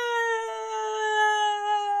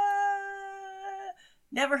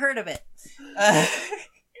 Never heard of it.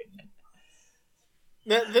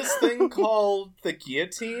 This thing called the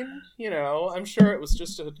guillotine, you know, I'm sure it was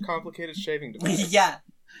just a complicated shaving device. Yeah.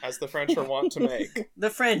 As the French are wont to make. The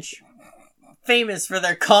French, famous for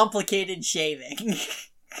their complicated shaving.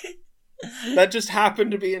 That just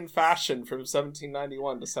happened to be in fashion from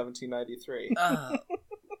 1791 to 1793.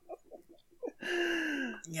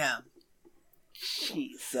 Yeah.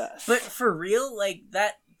 Jesus. But for real, like,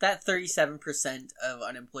 that 37% of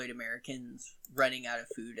unemployed Americans running out of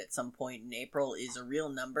food at some point in April is a real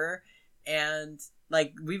number. And,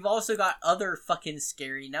 like, we've also got other fucking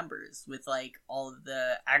scary numbers with, like, all of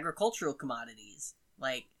the agricultural commodities.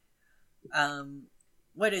 Like,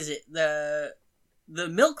 what is it? The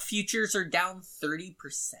milk futures are down 30%?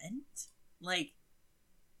 Like...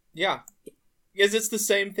 Yeah. Because it's the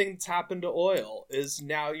same thing that's happened to oil, is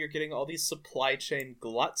now you're getting all these supply chain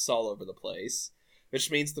gluts all over the place, which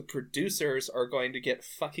means the producers are going to get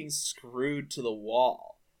fucking screwed to the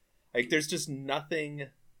wall. Like, there's just nothing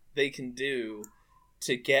they can do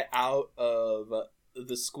to get out of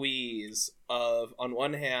the squeeze of, on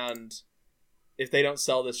one hand, if they don't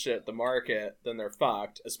sell this shit at the market, then they're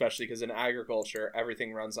fucked, especially because in agriculture,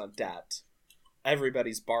 everything runs on debt.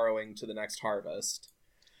 Everybody's borrowing to the next harvest.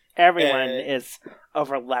 Everyone is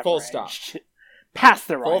over-leveraged. Full stop. Past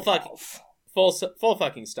their rivals. Full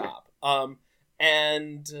fucking stop.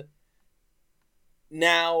 And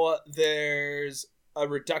now there's a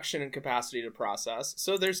reduction in capacity to process,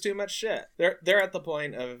 so there's too much shit. They're at the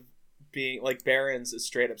point of being, like, Barron's is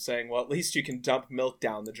straight up saying, well, at least you can dump milk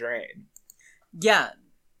down the drain. Yeah.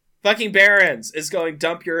 Fucking Barron's is going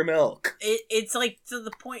dump your milk. It's like to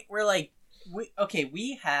the point where like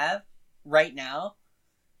we have right now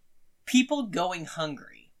people going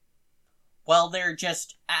hungry while they're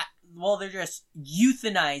just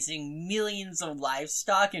euthanizing millions of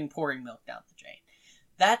livestock and pouring milk down the drain.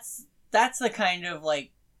 That's the kind of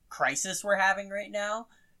like crisis we're having right now.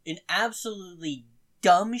 An absolutely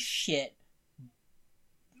dumb shit.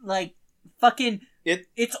 Like fucking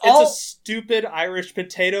it's a stupid Irish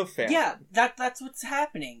potato famine. Yeah, that's what's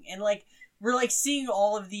happening. And like we're like seeing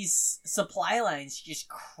all of these supply lines just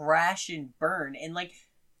crash and burn. And like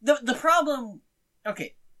the problem,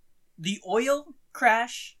 okay, the oil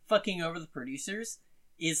crash fucking over the producers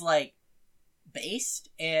is like based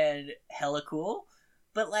and hella cool,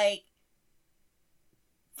 but like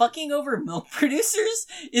fucking over milk producers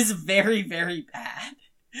is very, very bad.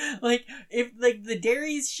 Like, if, like, the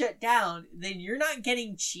dairy's shut down, then you're not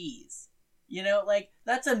getting cheese. You know, like,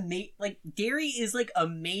 that's dairy is, like, a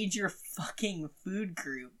major fucking food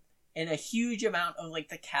group and a huge amount of, like,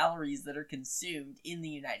 the calories that are consumed in the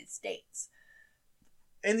United States.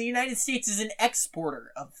 And the United States is an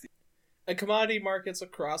exporter of food. And commodity markets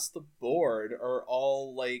across the board are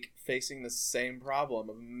all, like, facing the same problem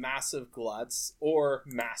of massive gluts or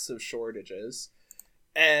massive shortages.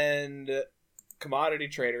 And commodity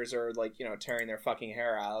traders are, like, you know, tearing their fucking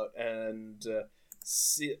hair out and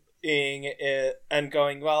seeing it and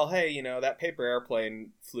going, well, hey, you know, that paper airplane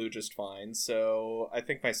flew just fine, so I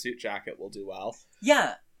think my suit jacket will do well.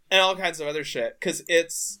 Yeah. And all kinds of other shit, because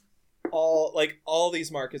it's all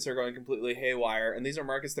these markets are going completely haywire, and these are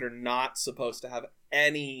markets that are not supposed to have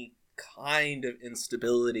any kind of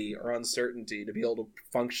instability or uncertainty to be able to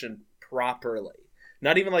function properly.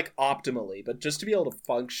 Not even, like, optimally, but just to be able to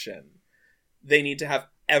function. They need to have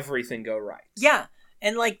everything go right. Yeah,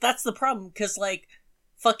 and, like, that's the problem, because, like,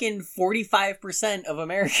 fucking 45% of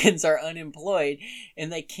Americans are unemployed,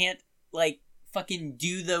 and they can't, like, fucking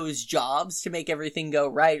do those jobs to make everything go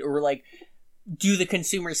right, or, like, do the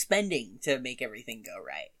consumer spending to make everything go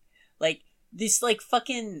right. Like, this, like,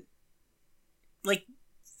 fucking, like,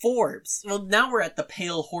 Forbes. Well, now we're at the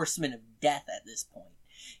pale horseman of death at this point,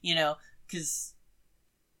 you know, because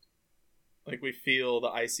like, we feel the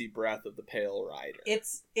icy breath of the pale rider.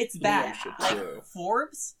 It's bad. Like, too.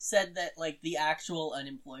 Forbes said that, like, the actual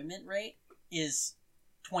unemployment rate is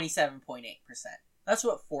 27.8%. That's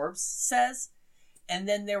what Forbes says. And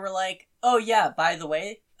then they were like, oh yeah, by the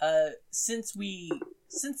way, since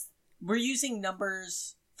we're using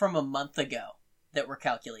numbers from a month ago that were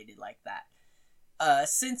calculated like that,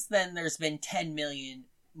 since then there's been 10 million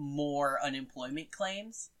more unemployment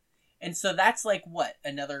claims. And so that's like, what,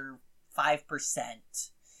 another 5%?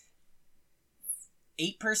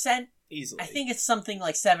 8%? Easily. I think it's something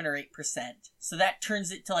like 7 or 8%. So that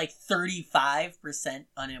turns it to like 35%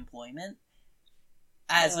 unemployment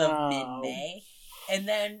as of mid-May. And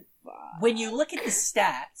then when you look at the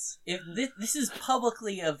stats, if this is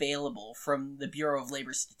publicly available from the Bureau of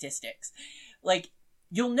Labor Statistics, like,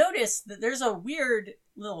 you'll notice that there's a weird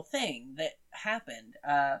little thing that happened.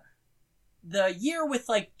 The year with,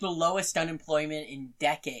 like, the lowest unemployment in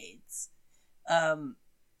decades,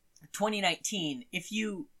 2019, if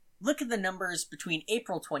you look at the numbers between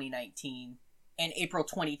April 2019 and April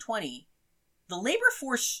 2020, the labor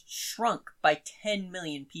force shrunk by 10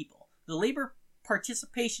 million people. The labor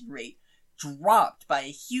participation rate dropped by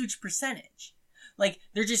a huge percentage. Like,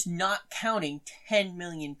 they're just not counting 10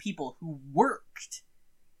 million people who worked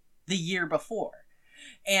the year before.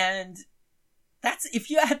 And that's, if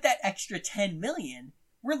you add that extra 10 million,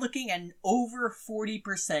 we're looking at an over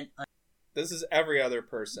 40%. This is every other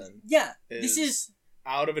person. Yeah, this is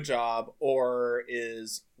out of a job or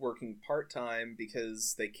is working part-time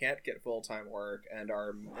because they can't get full-time work and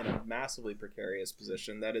are in a massively precarious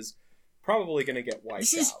position that is probably going to get wiped out.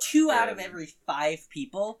 This is 2 out of every 5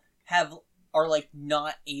 people are like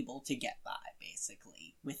not able to get by,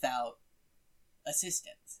 basically, without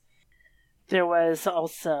assistance. There was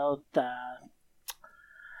also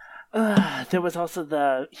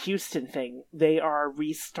the Houston thing. They are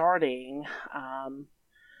restarting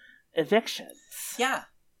evictions. Yeah.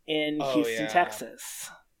 In Houston,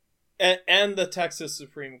 Texas. And the Texas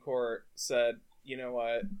Supreme Court said, you know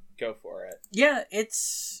what, go for it. Yeah,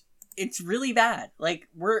 it's really bad. Like,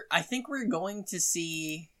 I think we're going to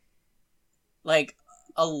see, like,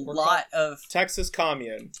 lot of Texas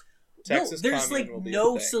Commune. There's like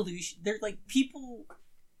no solution. There's like, people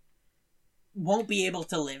won't be able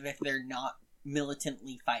to live if they're not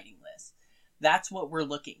militantly fighting this. That's what we're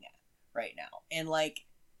looking at right now. And like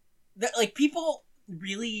people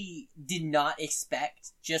really did not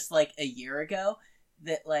expect, just like a year ago,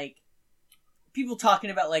 that like people talking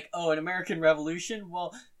about, like, oh, an American Revolution?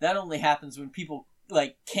 Well, that only happens when people,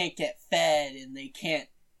 like, can't get fed and they can't,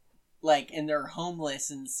 like, and they're homeless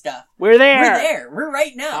and stuff. We're there! We're there! We're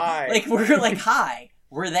right now! Hi. Like, we're like, hi!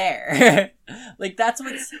 We're there! Like, that's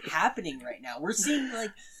what's happening right now. We're seeing,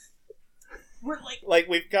 like... We're, like...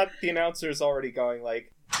 we've got the announcers already going,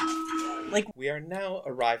 like, we are now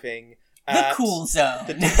arriving at the cool zone.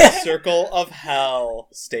 the Circle of Hell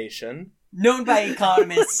station. Known by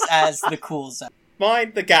economists as the cool zone.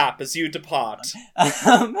 Mind the gap as you depart.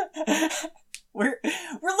 We're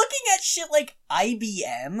looking at shit like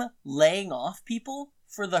IBM laying off people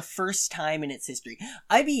for the first time in its history.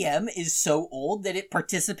 IBM is so old that it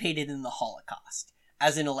participated in the Holocaust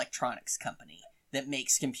as an electronics company that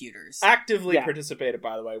makes computers. Actively Yeah. participated,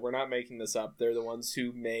 by the way. We're not making this up. They're the ones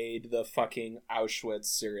who made the fucking Auschwitz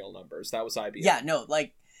serial numbers. That was IBM. Yeah, no,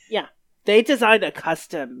 like... Yeah. They designed a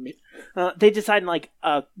custom... they designed, like,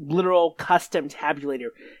 a literal custom tabulator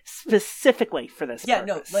specifically for this Yeah,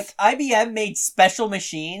 purpose. no, like, IBM made special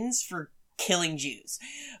machines for killing Jews.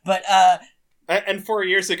 But, And 4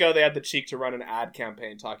 years ago, they had the cheek to run an ad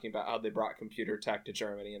campaign talking about how they brought computer tech to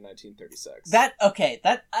Germany in 1936.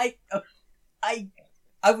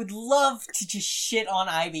 I would love to just shit on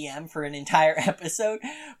IBM for an entire episode,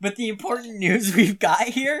 but the important news we've got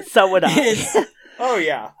here So would I. is Oh,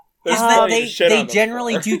 yeah. is There's that plenty to shit they on them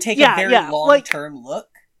generally for. do take Yeah, a very yeah, long-term look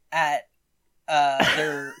at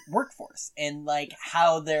their workforce and, like,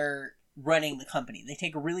 how they're running the company. They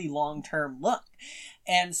take a really long-term look.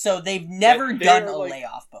 And so they've never they're done a like-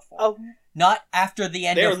 layoff before. Oh, Not after the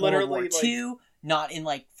end They're of World War literally, like- II, not in,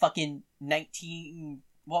 like, fucking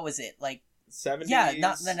what was it? Like, 70s, Yeah,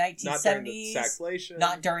 not in the Not during the 1970s, stagflation.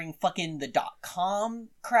 not during fucking the dot-com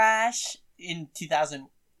crash in 2000.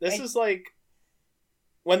 This is like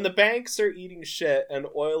when the banks are eating shit and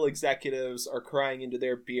oil executives are crying into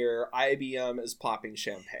their beer, IBM is popping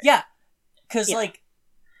champagne. Yeah, because, Yeah. like,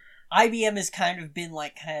 IBM has kind of been,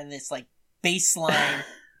 like, kind of this, like, baseline.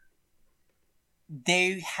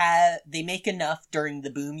 They make enough during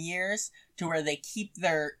the boom years to where they keep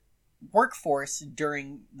their workforce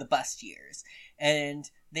during the bust years. And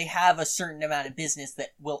they have a certain amount of business that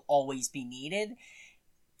will always be needed.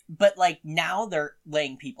 But, like, now they're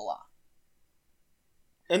laying people off.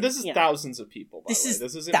 And this is Yeah. thousands of people, by This the way. is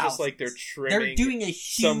This isn't just like they're thousands. trimming. They're doing a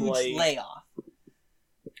some, huge like- layoff.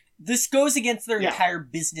 This goes against their Yeah. entire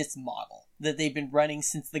business model that they've been running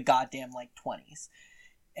since the goddamn, like, 20s.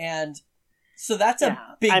 And so that's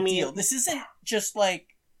Yeah, a big I mean- deal. This isn't just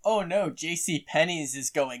like, oh no, JCPenney's is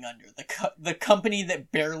going under. The company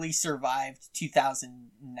that barely survived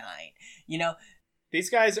 2009. You know? These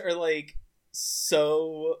guys are like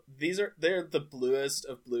they're the bluest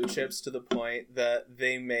of blue chips to the point that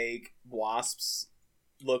they make WASPs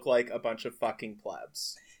look like a bunch of fucking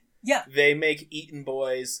plebs. Yeah. They make Eton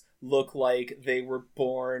Boys look like they were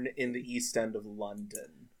born in the East End of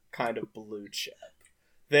London. Kind of blue chip.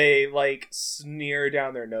 They, like, sneer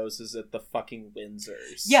down their noses at the fucking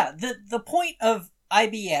Windsors. Yeah, the point of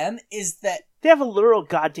IBM is that they have a literal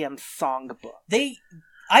goddamn songbook.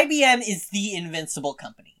 IBM is the invincible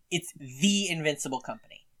company. It's the invincible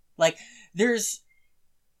company. Like, there's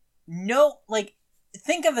no, like,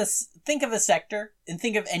 think of a sector and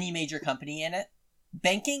think of any major company in it.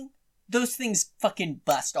 Banking, those things fucking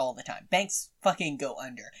bust all the time. Banks fucking go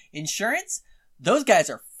under. Insurance, those guys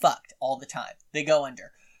are fucked all the time. They go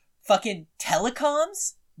under. Fucking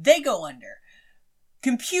telecoms, they go under.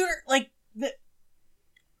 Computer, like, the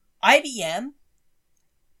IBM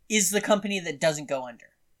is the company that doesn't go under.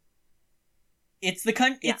 It's the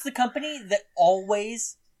it's the company that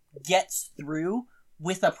always gets through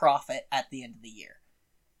with a profit at the end of the year.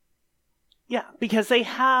 Yeah, because they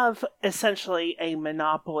have essentially a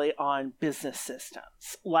monopoly on business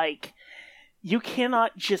systems. Like, you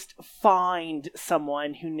cannot just find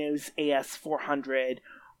someone who knows AS400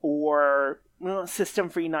 or System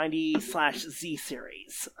 390/Z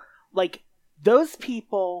series. Like, those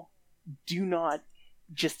people do not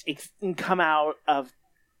just come out of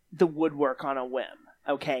the woodwork on a whim,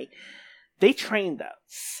 okay? They train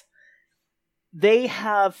those. They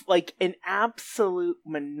have, like, an absolute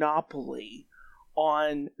monopoly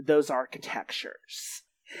on those architectures.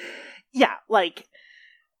 Yeah, like,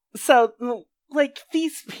 so, like,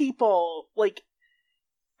 these people, like,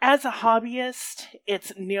 as a hobbyist,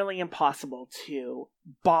 it's nearly impossible to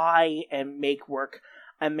buy and make work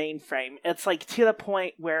a mainframe. It's, like, to the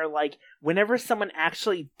point where, like, whenever someone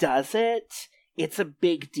actually does it, it's a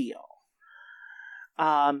big deal.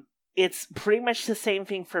 It's pretty much the same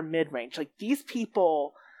thing for mid-range. Like, these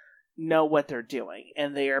people know what they're doing,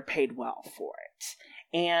 and they are paid well for it.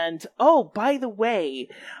 And, oh, by the way,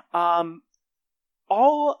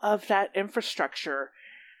 all of that infrastructure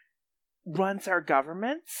runs our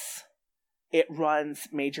governments. It runs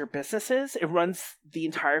major businesses. It runs the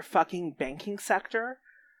entire fucking banking sector.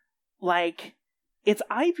 Like, it's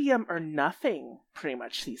IBM or nothing pretty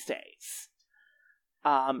much these days.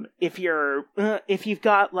 If you've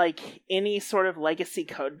got like any sort of legacy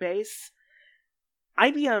code base,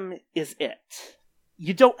 IBM is it.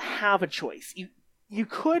 You don't have a choice. You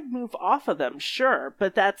could move off of them, sure,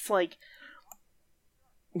 but that's like,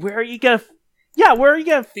 where are you gonna? Where are you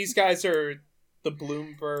gonna? These guys are the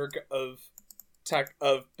Bloomberg of tech,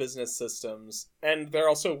 of business systems, and they're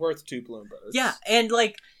also worth 2 Bloombergs. Yeah, and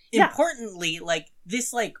like importantly, like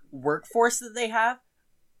this like workforce that they have,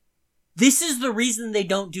 this is the reason they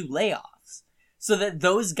don't do layoffs. So that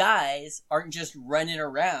those guys aren't just running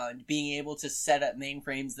around being able to set up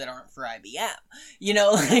mainframes that aren't for IBM. You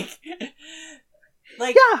know,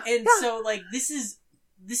 so like this is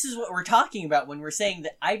what we're talking about when we're saying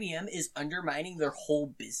that IBM is undermining their whole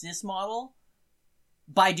business model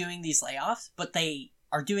by doing these layoffs, but they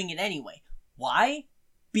are doing it anyway. Why?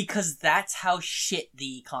 Because that's how shit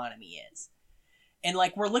the economy is. And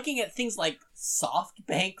like we're looking at things like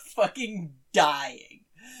SoftBank fucking dying.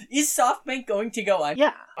 Is SoftBank going to go on?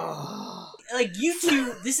 Yeah. Like, you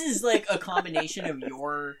two, this is like a combination of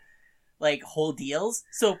your like whole deals.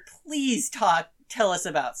 So please tell us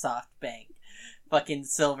about SoftBank. Fucking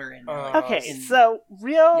Silver and okay, so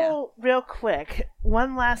real quick,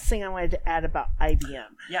 one last thing I wanted to add about IBM.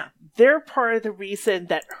 Yeah. They're part of the reason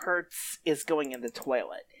that Hertz is going in the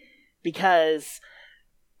toilet. Because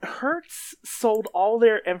Hertz sold all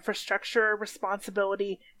their infrastructure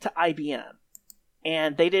responsibility to IBM.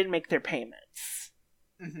 And they didn't make their payments.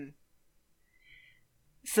 Mm-hmm.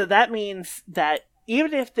 So that means that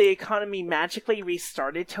even if the economy magically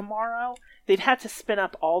restarted tomorrow, they'd have to spin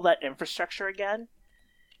up all that infrastructure again.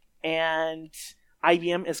 And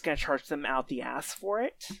IBM is going to charge them out the ass for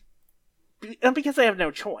it. Because they have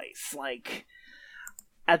no choice. Like,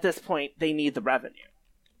 at this point, they need the revenue.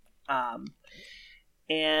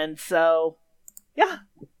 And so, yeah,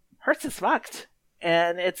 Hertz is fucked.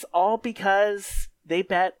 And it's all because they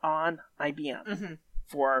bet on IBM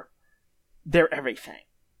for their everything.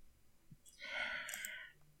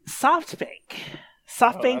 SoftBank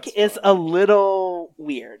is a little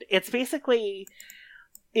weird. It's basically,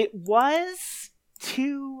 it was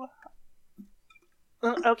to...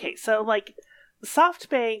 Okay, so like,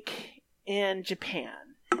 SoftBank in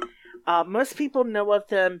Japan, most people know of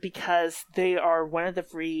them because they are one of the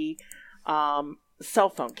free cell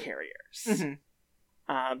phone carriers.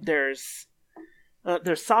 Mm-hmm. There's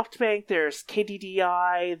SoftBank, there's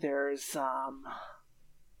KDDI, there's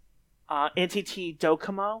NTT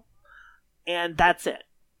Docomo, and that's it.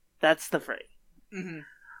 That's the free.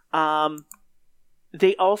 Mm-hmm.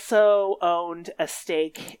 They also owned a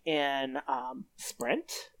stake in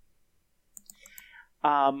Sprint,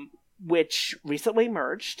 which recently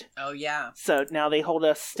merged. Oh, yeah. So now they hold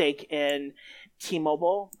a stake in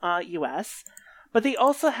T-Mobile US. But they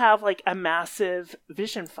also have, like, a massive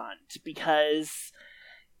vision fund because,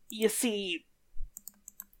 you see,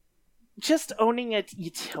 just owning a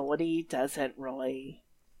utility doesn't really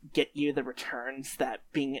get you the returns that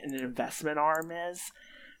being an investment arm is.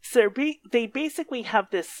 So they basically have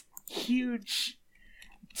this huge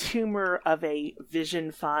tumor of a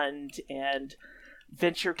vision fund and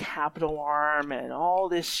venture capital arm and all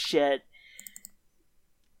this shit.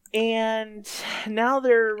 And now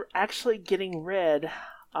they're actually getting rid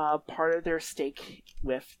of part of their stake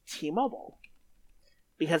with T-Mobile.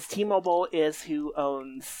 Because T-Mobile is who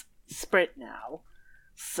owns Sprint now.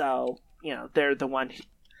 So, you know, they're the one...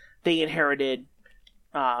 They inherited,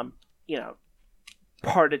 you know,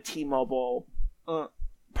 part of T-Mobile...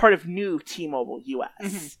 part of new T-Mobile US.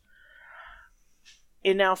 Mm-hmm.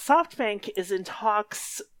 And now SoftBank is in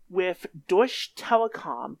talks with Deutsche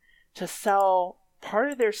Telekom to sell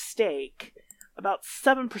part of their stake, about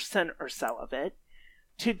 7% or so of it,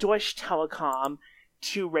 to Deutsche Telekom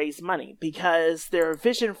to raise money because their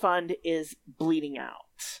vision fund is bleeding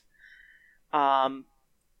out.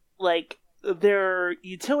 Like, their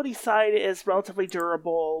utility side is relatively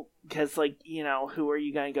durable because, like, you know, who are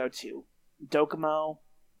you going to go to? Docomo?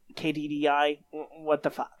 KDDI? What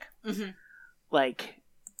the fuck? Mm-hmm. Like,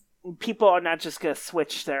 people are not just going to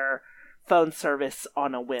switch their phone service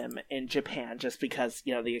on a whim in Japan just because,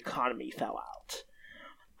 you know, the economy fell out.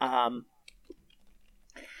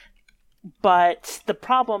 But the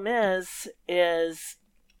problem is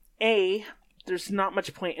A, there's not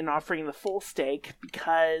much point in offering the full stake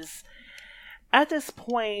because at this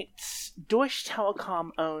point, Deutsche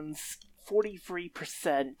Telekom owns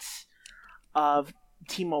 43% of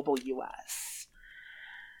T-Mobile US.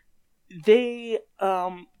 they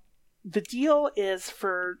the deal is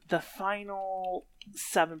for the final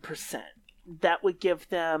 7%. That would give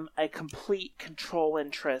them a complete control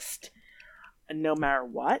interest no matter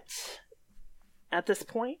what at this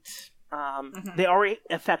point. They already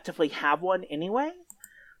effectively have one anyway,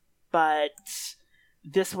 but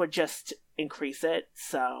this would just increase it.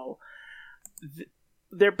 So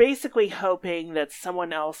they're basically hoping that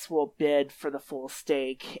someone else will bid for the full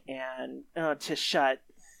stake and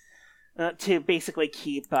to basically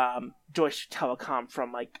keep Deutsche Telekom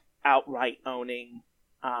from like outright owning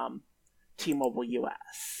T-Mobile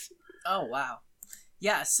US. Oh wow,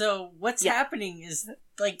 yeah. So what's happening is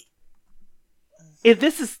like,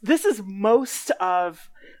 this is most of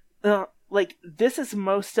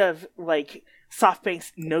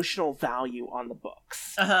SoftBank's notional value on the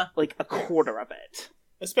books. Like a quarter of it.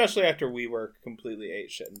 Especially after WeWork completely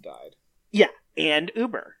ate shit and died. Yeah, and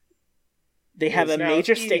Uber. They have a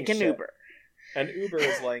major stake in Uber. And Uber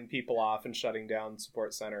is laying people off and shutting down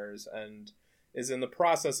support centers and is in the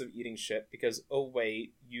process of eating shit because, oh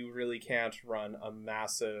wait, you really can't run a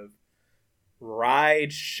massive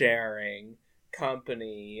ride-sharing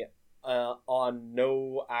company on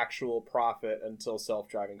no actual profit until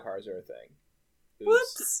self-driving cars are a thing.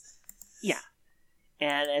 Whoops! Yeah.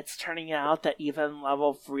 And it's turning out that even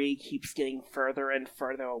level 3 keeps getting further and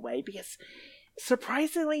further away because,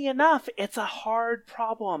 surprisingly enough, it's a hard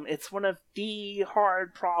problem. It's one of the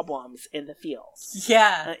hard problems in the field.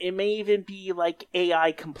 Yeah. It may even be, like,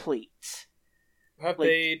 AI complete. Have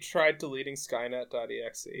they tried deleting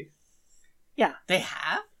Skynet.exe? Yeah. They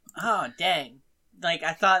have? Oh, dang. Like,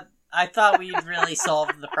 I thought we'd really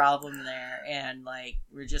solved the problem there, and, like,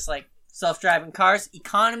 we're just like, self-driving cars,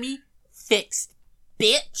 economy, fixed.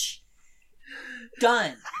 Bitch!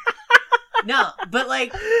 Done. No, but,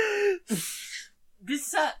 like, this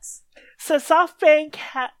sucks. So SoftBank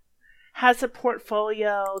has a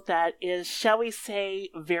portfolio that is, shall we say,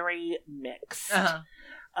 very mixed.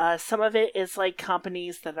 Some of it is like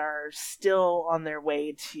companies that are still on their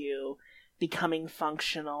way to becoming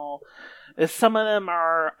functional. Some of them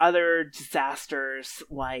are other disasters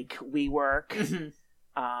like WeWork.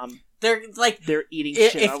 They're eating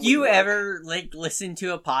shit. If you ever like listen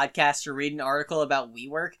to a podcast or read an article about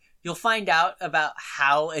WeWork, you'll find out about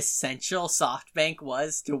how essential SoftBank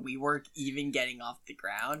was to WeWork even getting off the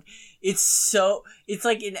ground. It's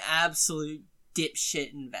like an absolute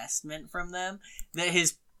dipshit investment from them that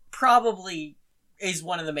has probably is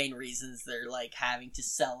one of the main reasons they're like having to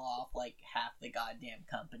sell off like half the goddamn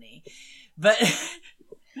company. But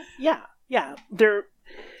yeah, they're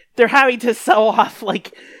having to sell off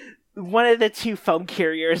like one of the two foam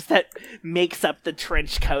carriers that makes up the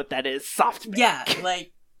trench coat that is SoftBank. Yeah,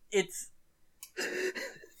 like it's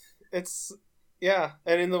yeah,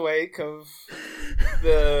 and in the wake of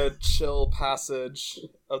the chill passage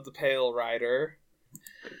of the Pale Rider,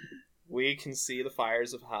 we can see the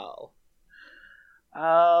fires of hell.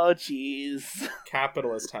 Oh, jeez.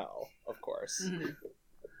 Capitalist hell, of course.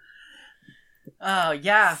 Oh,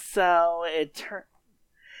 yeah. So it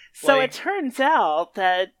turns out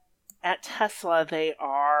that at Tesla they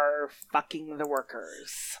are fucking the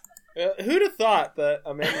workers. Who'd have thought that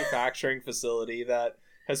a manufacturing facility that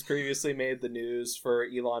has previously made the news for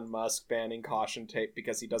Elon Musk banning caution tape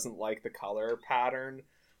because he doesn't like the color pattern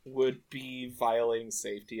would be violating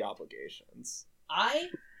safety obligations?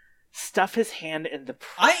 Stuff his hand in the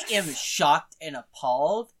press. I am shocked and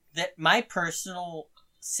appalled that my personal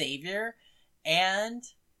savior and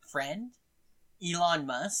friend, Elon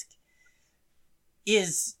Musk,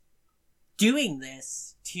 is doing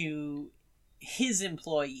this to his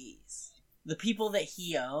employees, the people that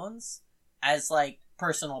he owns, as like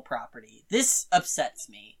personal property. This upsets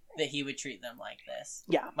me that he would treat them like this.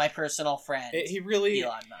 Yeah. My personal friend, He really,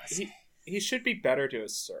 Elon Musk. He should be better to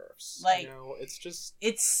his serfs. Like, you know, it's just...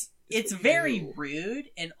 It's very rude,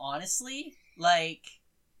 and honestly, like,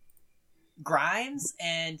 Grimes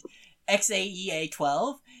and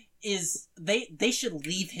XAEA12 is, they should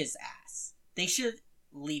leave his ass. They should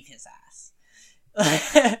leave his ass.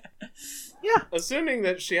 Yeah. Assuming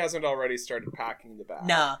that she hasn't already started packing the bag.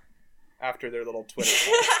 Nah. After their little Twitter.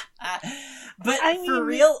 But I mean, for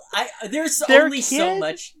real, there's only so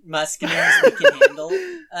much Muskinaries we can handle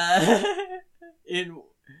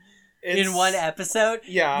in one episode.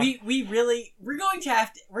 Yeah. We're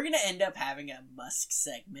gonna end up having a Musk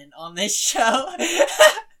segment on this show.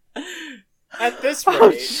 At this rate.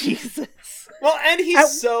 Oh, Jesus. Well, and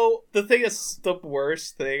he's the thing is, the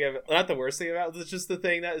worst thing, not the worst thing about it, it's just the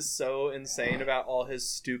thing that is so insane about all his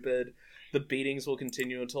stupid, the beatings will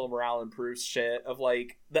continue until morale improves shit, of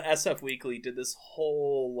like, the SF Weekly did this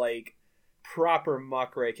whole, like, proper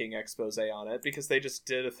muckraking expose on it, because they just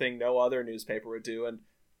did a thing no other newspaper would do and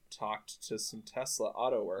talked to some Tesla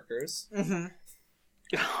auto workers. Mm-hmm.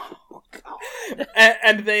 Oh, God.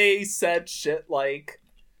 And they said shit like,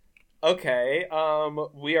 okay,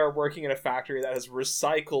 we are working in a factory that has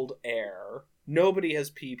recycled air. Nobody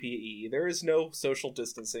has PPE. There is no social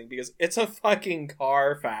distancing because it's a fucking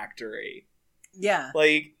car factory. Yeah.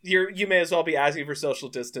 Like, you may as well be asking for social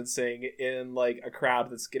distancing in, like, a crowd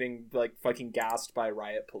that's getting, like, fucking gassed by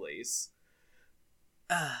riot police.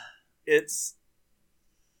 It's...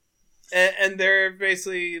 And they're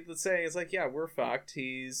basically saying, it's like, yeah, we're fucked.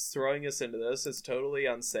 He's throwing us into this. It's totally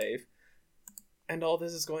unsafe. And all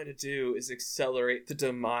this is going to do is accelerate the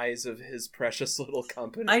demise of his precious little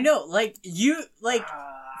company. I know,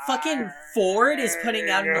 fucking Ford is putting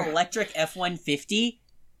out an electric F-150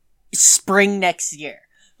 spring next year.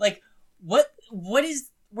 Like, what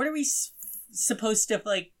are we supposed to,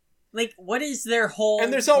 like, what is their whole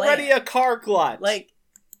And there's plan? already a car glut. Like,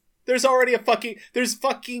 there's already there's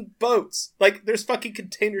fucking boats. Like, there's fucking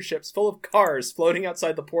container ships full of cars floating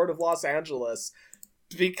outside the port of Los Angeles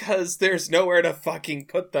because there's nowhere to fucking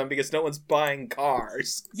put them because no one's buying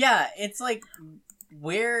cars. yeah, it's like,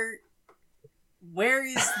 where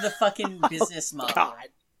is the fucking business model God.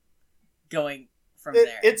 going from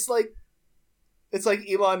there? It's like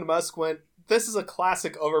Elon Musk went, this is a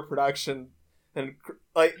classic overproduction, and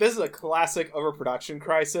like, this is a classic overproduction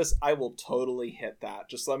crisis. I will totally hit that.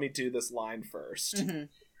 Just let me do this line first. Mm-hmm.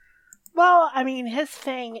 Well, I mean, his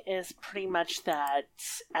thing is pretty much that,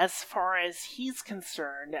 as far as he's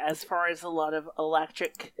concerned, as far as a lot of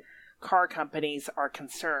electric car companies are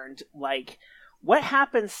concerned, like, what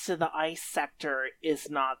happens to the ICE sector is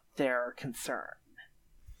not their concern.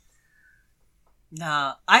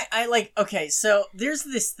 Nah, I like, okay, so there's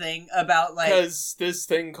this thing about, like... Because this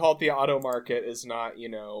thing called the auto market is not,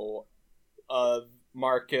 a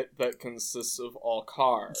market that consists of all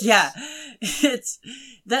cars. Yeah, it's...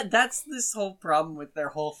 That's this whole problem with their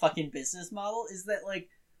whole fucking business model, is that, like,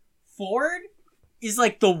 Ford is,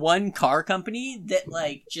 like, the one car company that,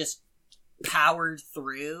 like, just powered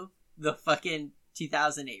through the fucking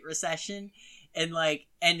 2008 recession and, like,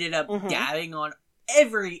 ended up dabbing on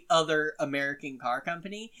every other American car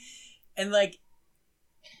company, and like,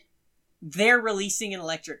 they're releasing an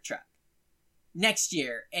electric truck next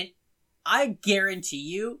year, and I guarantee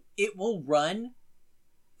you it will run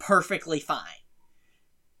perfectly fine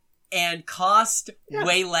and cost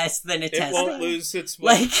way less than a Tesla. It won't lose its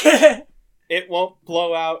like it won't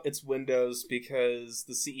blow out its windows because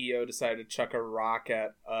the CEO decided to chuck a rock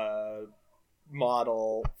at a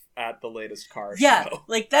model at the latest car show.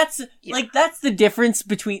 Like that's the difference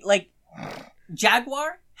between, like,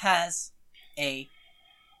 Jaguar has a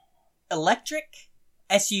electric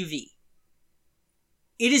SUV.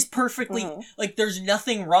 It is perfectly like, there's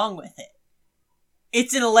nothing wrong with it.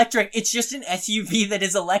 It's an electric, it's just an SUV that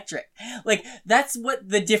is electric. Like, that's what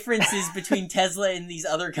the difference is between Tesla and these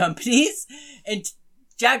other companies. And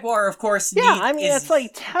Jaguar, of course, it's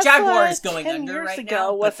like Tesla Jaguar is going 10 under years right ago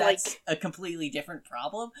now, was but that's a completely different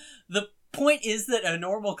problem. The point is that a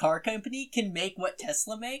normal car company can make what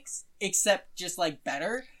Tesla makes, except just, like,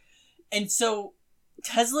 better. And so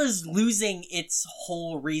Tesla's losing its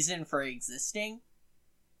whole reason for existing.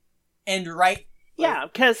 And yeah,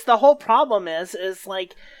 because the whole problem is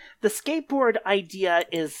like, the skateboard idea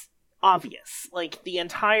is obvious. Like, the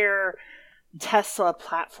entire Tesla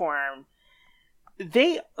platform,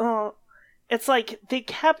 it's like they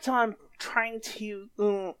kept on trying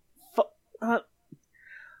to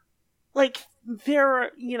like,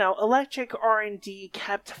 their electric R&D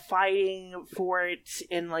kept fighting for it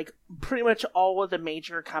in, like, pretty much all of the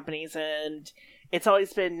major companies, and it's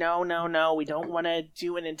always been no, we don't want to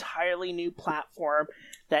do an entirely new platform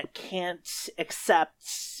that can't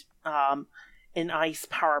accept an ICE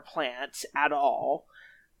power plant at all.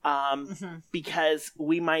 Because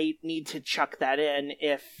we might need to chuck that in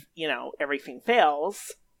if, everything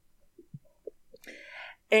fails.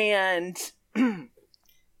 And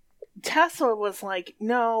Tesla was like,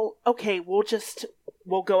 no, okay, we'll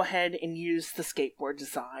go ahead and use the skateboard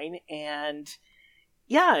design, and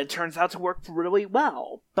yeah, it turns out to work really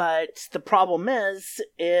well. But the problem is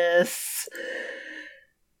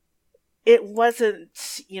it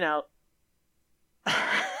wasn't,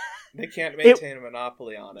 they can't maintain a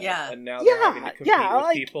monopoly on it. Yeah. And now they're having to compete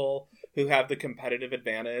with people who have the competitive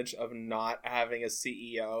advantage of not having a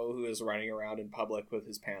CEO who is running around in public with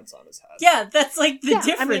his pants on his head. Yeah, that's, like, the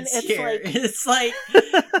difference I mean, it's here. like... It's like,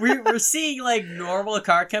 we're seeing, like, normal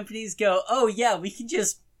car companies go, oh yeah, we can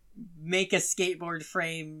just make a skateboard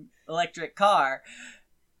frame electric car.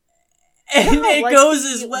 And Yeah, it like, goes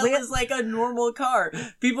as well Lan- as like a normal car.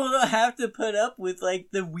 People don't have to put up with like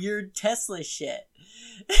the weird Tesla shit.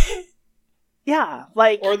 Yeah,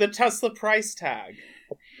 like, Or the Tesla price tag.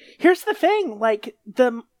 here's the thing, like,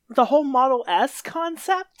 the whole Model S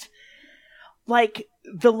concept, like,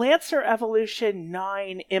 the Lancer Evolution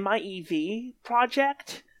 9 MIEV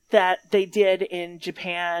project that they did in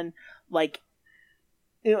Japan, like,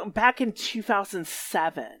 back in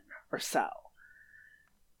 2007 or so,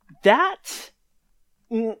 that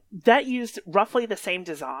used roughly the same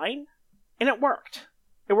design, and it worked.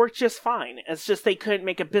 It worked just fine. It's just they couldn't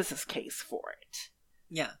make a business case for it.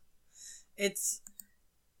 Yeah. It's...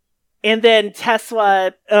 And then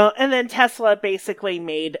Tesla basically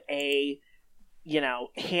made a,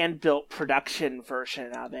 hand-built production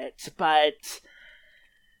version of it. But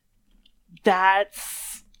that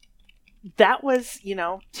was,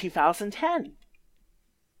 2010.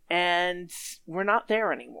 And we're not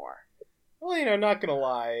there anymore. Well, not gonna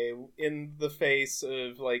lie, in the face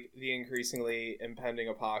of, like, the increasingly impending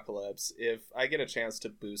apocalypse, if I get a chance to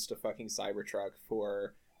boost a fucking Cybertruck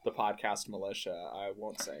for the podcast militia, I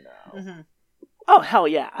won't say no. Mm-hmm. Oh, hell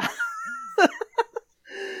yeah.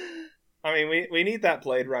 I mean, we need that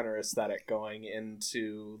Blade Runner aesthetic going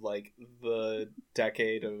into, like, the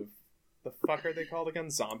decade of... The fuck are they called again?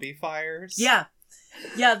 Zombie fires? Yeah.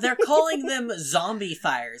 Yeah, they're calling them zombie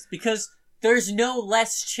fires because there's no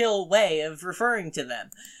less chill way of referring to them.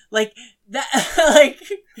 Like, that, like,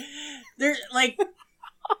 they're, like...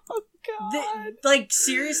 Oh, God. Like,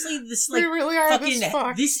 seriously, this, like, we really are fucking,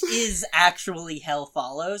 this is actually Hell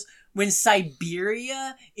Follows, when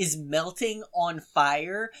Siberia is melting on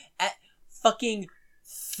fire at fucking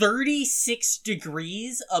 36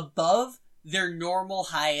 degrees above their normal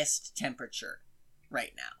highest temperature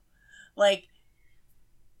right now. Like,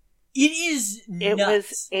 it is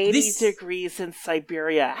nuts. It was 80 degrees in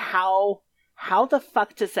Siberia. How the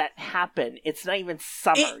fuck does that happen? It's not even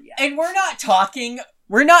summer yet. And we're not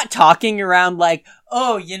talking around like,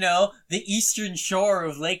 oh, the eastern shore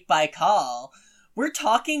of Lake Baikal. We're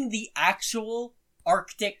talking the actual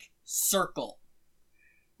Arctic Circle.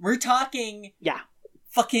 We're talking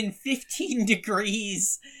fucking 15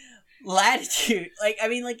 degrees latitude. Like, I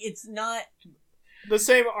mean, like, it's not... The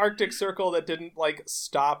same Arctic Circle that didn't, like,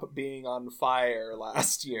 stop being on fire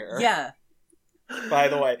last year. Yeah. By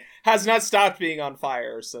the way, has not stopped being on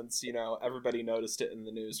fire since, everybody noticed it in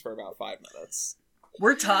the news for about 5 minutes.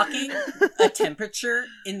 We're talking a temperature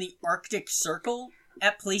in the Arctic Circle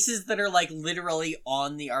at places that are, like, literally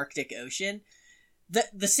on the Arctic Ocean.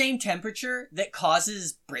 The same temperature that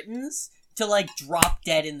causes Britons to, like, drop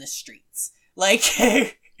dead in the streets. Like,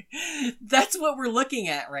 that's what we're looking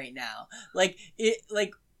at right now. Like,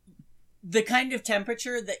 the kind of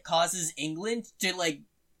temperature that causes England to, like,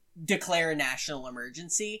 declare a national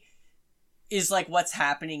emergency is, like, what's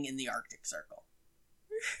happening in the Arctic Circle.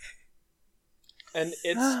 And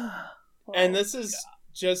it's... and this is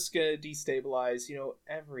just gonna destabilize,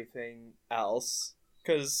 everything else.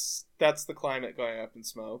 Because that's the climate going up in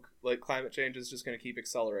smoke. Like, climate change is just gonna keep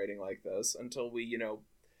accelerating like this until we,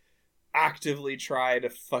 actively try to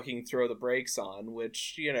fucking throw the brakes on,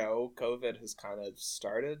 which, COVID has kind of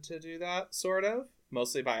started to do that, sort of.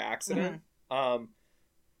 Mostly by accident. Mm-hmm.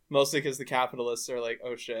 Mostly because the capitalists are like,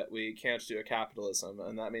 oh shit, we can't do a capitalism,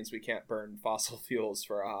 and that means we can't burn fossil fuels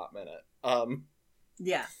for a hot minute.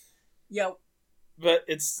 Yeah. Yo. But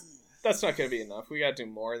that's not going to be enough. We got to do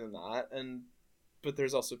more than that. But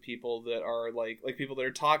there's also people that are like people that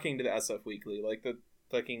are talking to the SF Weekly, like the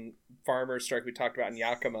fucking farmer strike we talked about in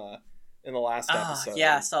Yakima in the last episode.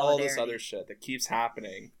 Yeah, all this other shit that keeps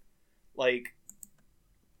happening. Like,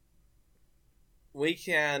 we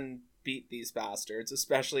can beat these bastards,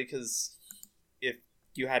 especially because if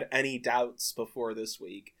you had any doubts before this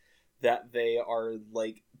week that they are,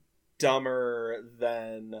 like, dumber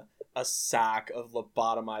than a sack of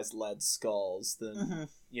lobotomized lead skulls, then,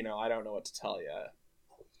 I don't know what to tell you.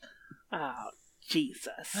 Oh,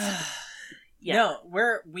 Jesus. Yeah.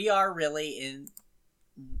 No, we are really in...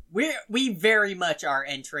 We very much are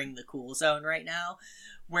entering the cool zone right now,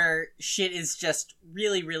 where shit is just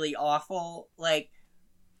really, really awful. Like,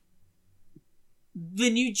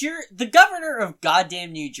 the governor of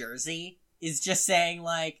goddamn New Jersey is just saying,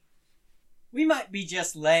 like, we might be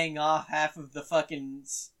just laying off half of the fucking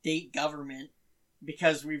state government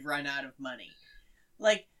because we've run out of money.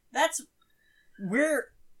 Like,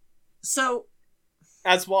 so...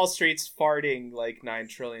 As Wall Street's farting, like, $9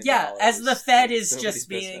 trillion. Yeah, as the Fed is Nobody's just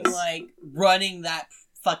being, business. like, running that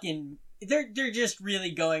fucking... They're just really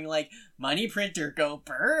going, like, money printer, go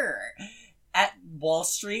brr, at Wall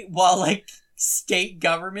Street, while, like, state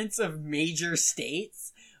governments of major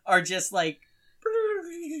states are just like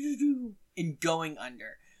and going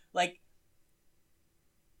under. Like,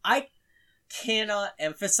 I cannot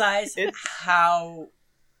emphasize how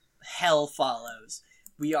hell follows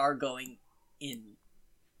we are going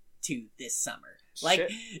into this summer. Like,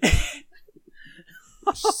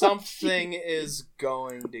 something is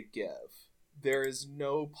going to give. There is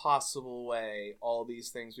no possible way all these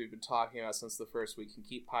things we've been talking about since the first week can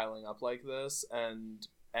keep piling up like this, and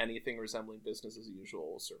anything resembling business as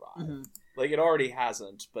usual will survive. Mm-hmm. Like, it already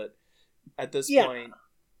hasn't, but at this point...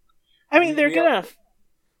 I mean,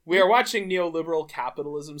 We are watching neoliberal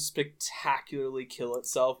capitalism spectacularly kill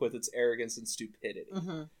itself with its arrogance and stupidity.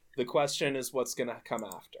 Mm-hmm. The question is what's going to come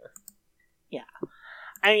after. Yeah.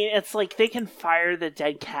 I mean, it's like they can fire the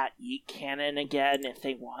dead cat eat cannon again if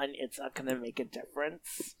they want. It's not going to make a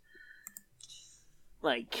difference.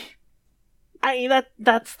 Like, I mean,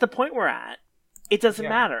 that's the point we're at. It doesn't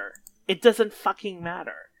matter. It doesn't fucking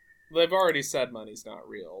matter. They've already said money's not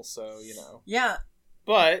real, so, you know. Yeah.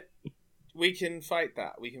 But we can fight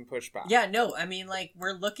that. We can push back. Yeah, no, I mean, like,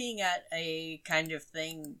 we're looking at a kind of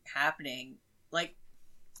thing happening. Like,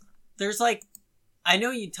 there's, like, I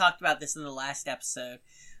know you talked about this in the last episode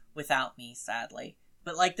without me, sadly.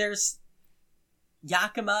 But, like, there's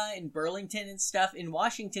Yakima and Burlington and stuff. In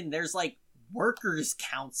Washington, there's, like, workers'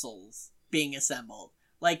 councils being assembled.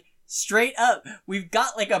 Like, straight up, we've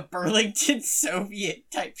got, like, a Burlington Soviet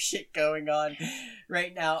type shit going on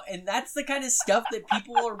right now. And that's the kind of stuff that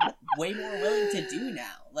people are way more willing to do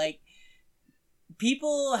now. Like,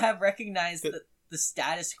 people have recognized that the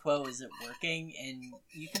status quo isn't working, and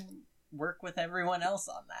you can work with everyone else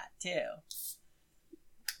on that too.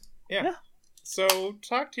 Yeah. So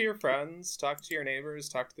talk to your friends, talk to your neighbors,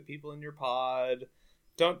 talk to the people in your pod.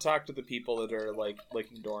 Don't talk to the people that are like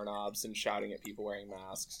licking doorknobs and shouting at people wearing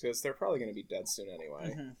masks, because they're probably going to be dead soon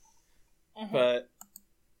anyway. Mm-hmm. Mm-hmm. But,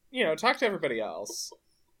 you know, talk to everybody else.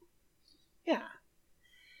 Yeah.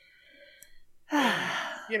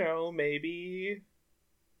 You know, maybe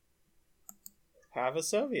have a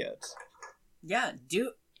Soviet. Yeah,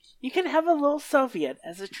 You can have a little Soviet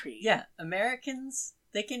as a treat. Yeah, Americans,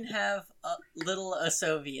 they can have a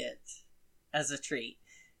Soviet as a treat.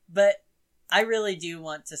 But I really do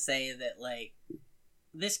want to say that, like,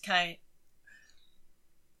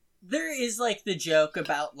 there is, like, the joke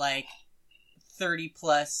about, like,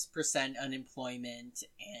 30+% unemployment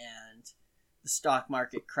and the stock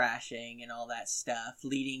market crashing and all that stuff,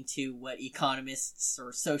 leading to what economists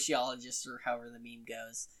or sociologists, or however the meme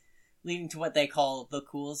goes, leading to what they call the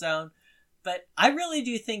cool zone. But I really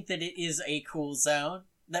do think that it is a cool zone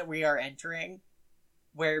that we are entering,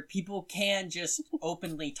 where people can just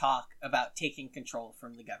openly talk about taking control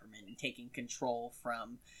from the government and taking control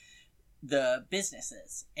from the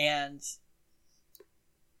businesses. And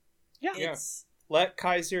it's... Let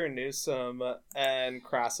Kaiser Newsom and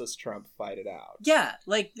Crassus Trump fight it out. Yeah,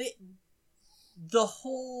 like, the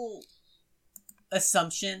whole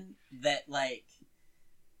assumption that, like,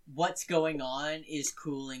 what's going on is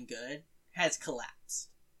cool and good has collapsed.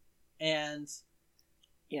 And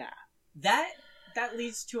that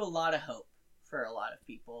leads to a lot of hope for a lot of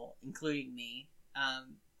people, including me,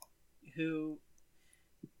 who...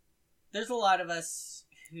 There's a lot of us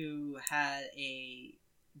who had a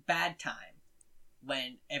bad time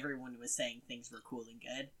when everyone was saying things were cool and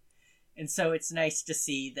good. And so it's nice to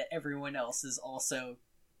see that everyone else is also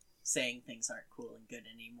saying things aren't cool and good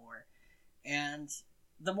anymore. And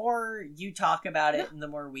the more you talk about it and the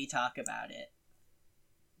more we talk about it,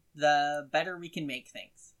 the better we can make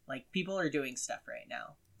things. Like, people are doing stuff right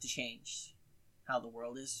now to change how the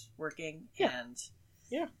world is working. And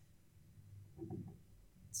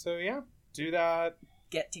so do that.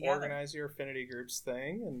 Get together. Organize your affinity groups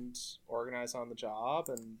thing and organize on the job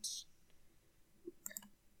and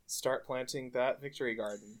start planting that victory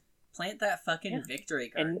garden. Plant that fucking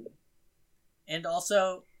victory garden. And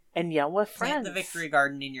also... And yell with friends. Plant the victory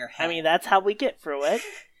garden in your head. I mean, that's how we get through it.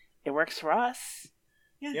 It works for us.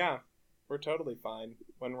 Yeah. We're totally fine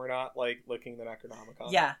when we're not, like, looking the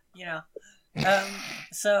Necronomicon. Yeah, you know.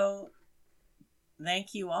 So,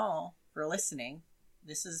 thank you all for listening.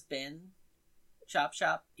 This has been Chop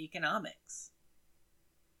Shop Economics.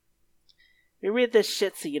 We read this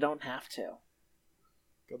shit so you don't have to.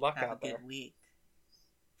 Good luck Have out a there. good week.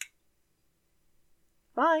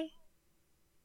 Bye.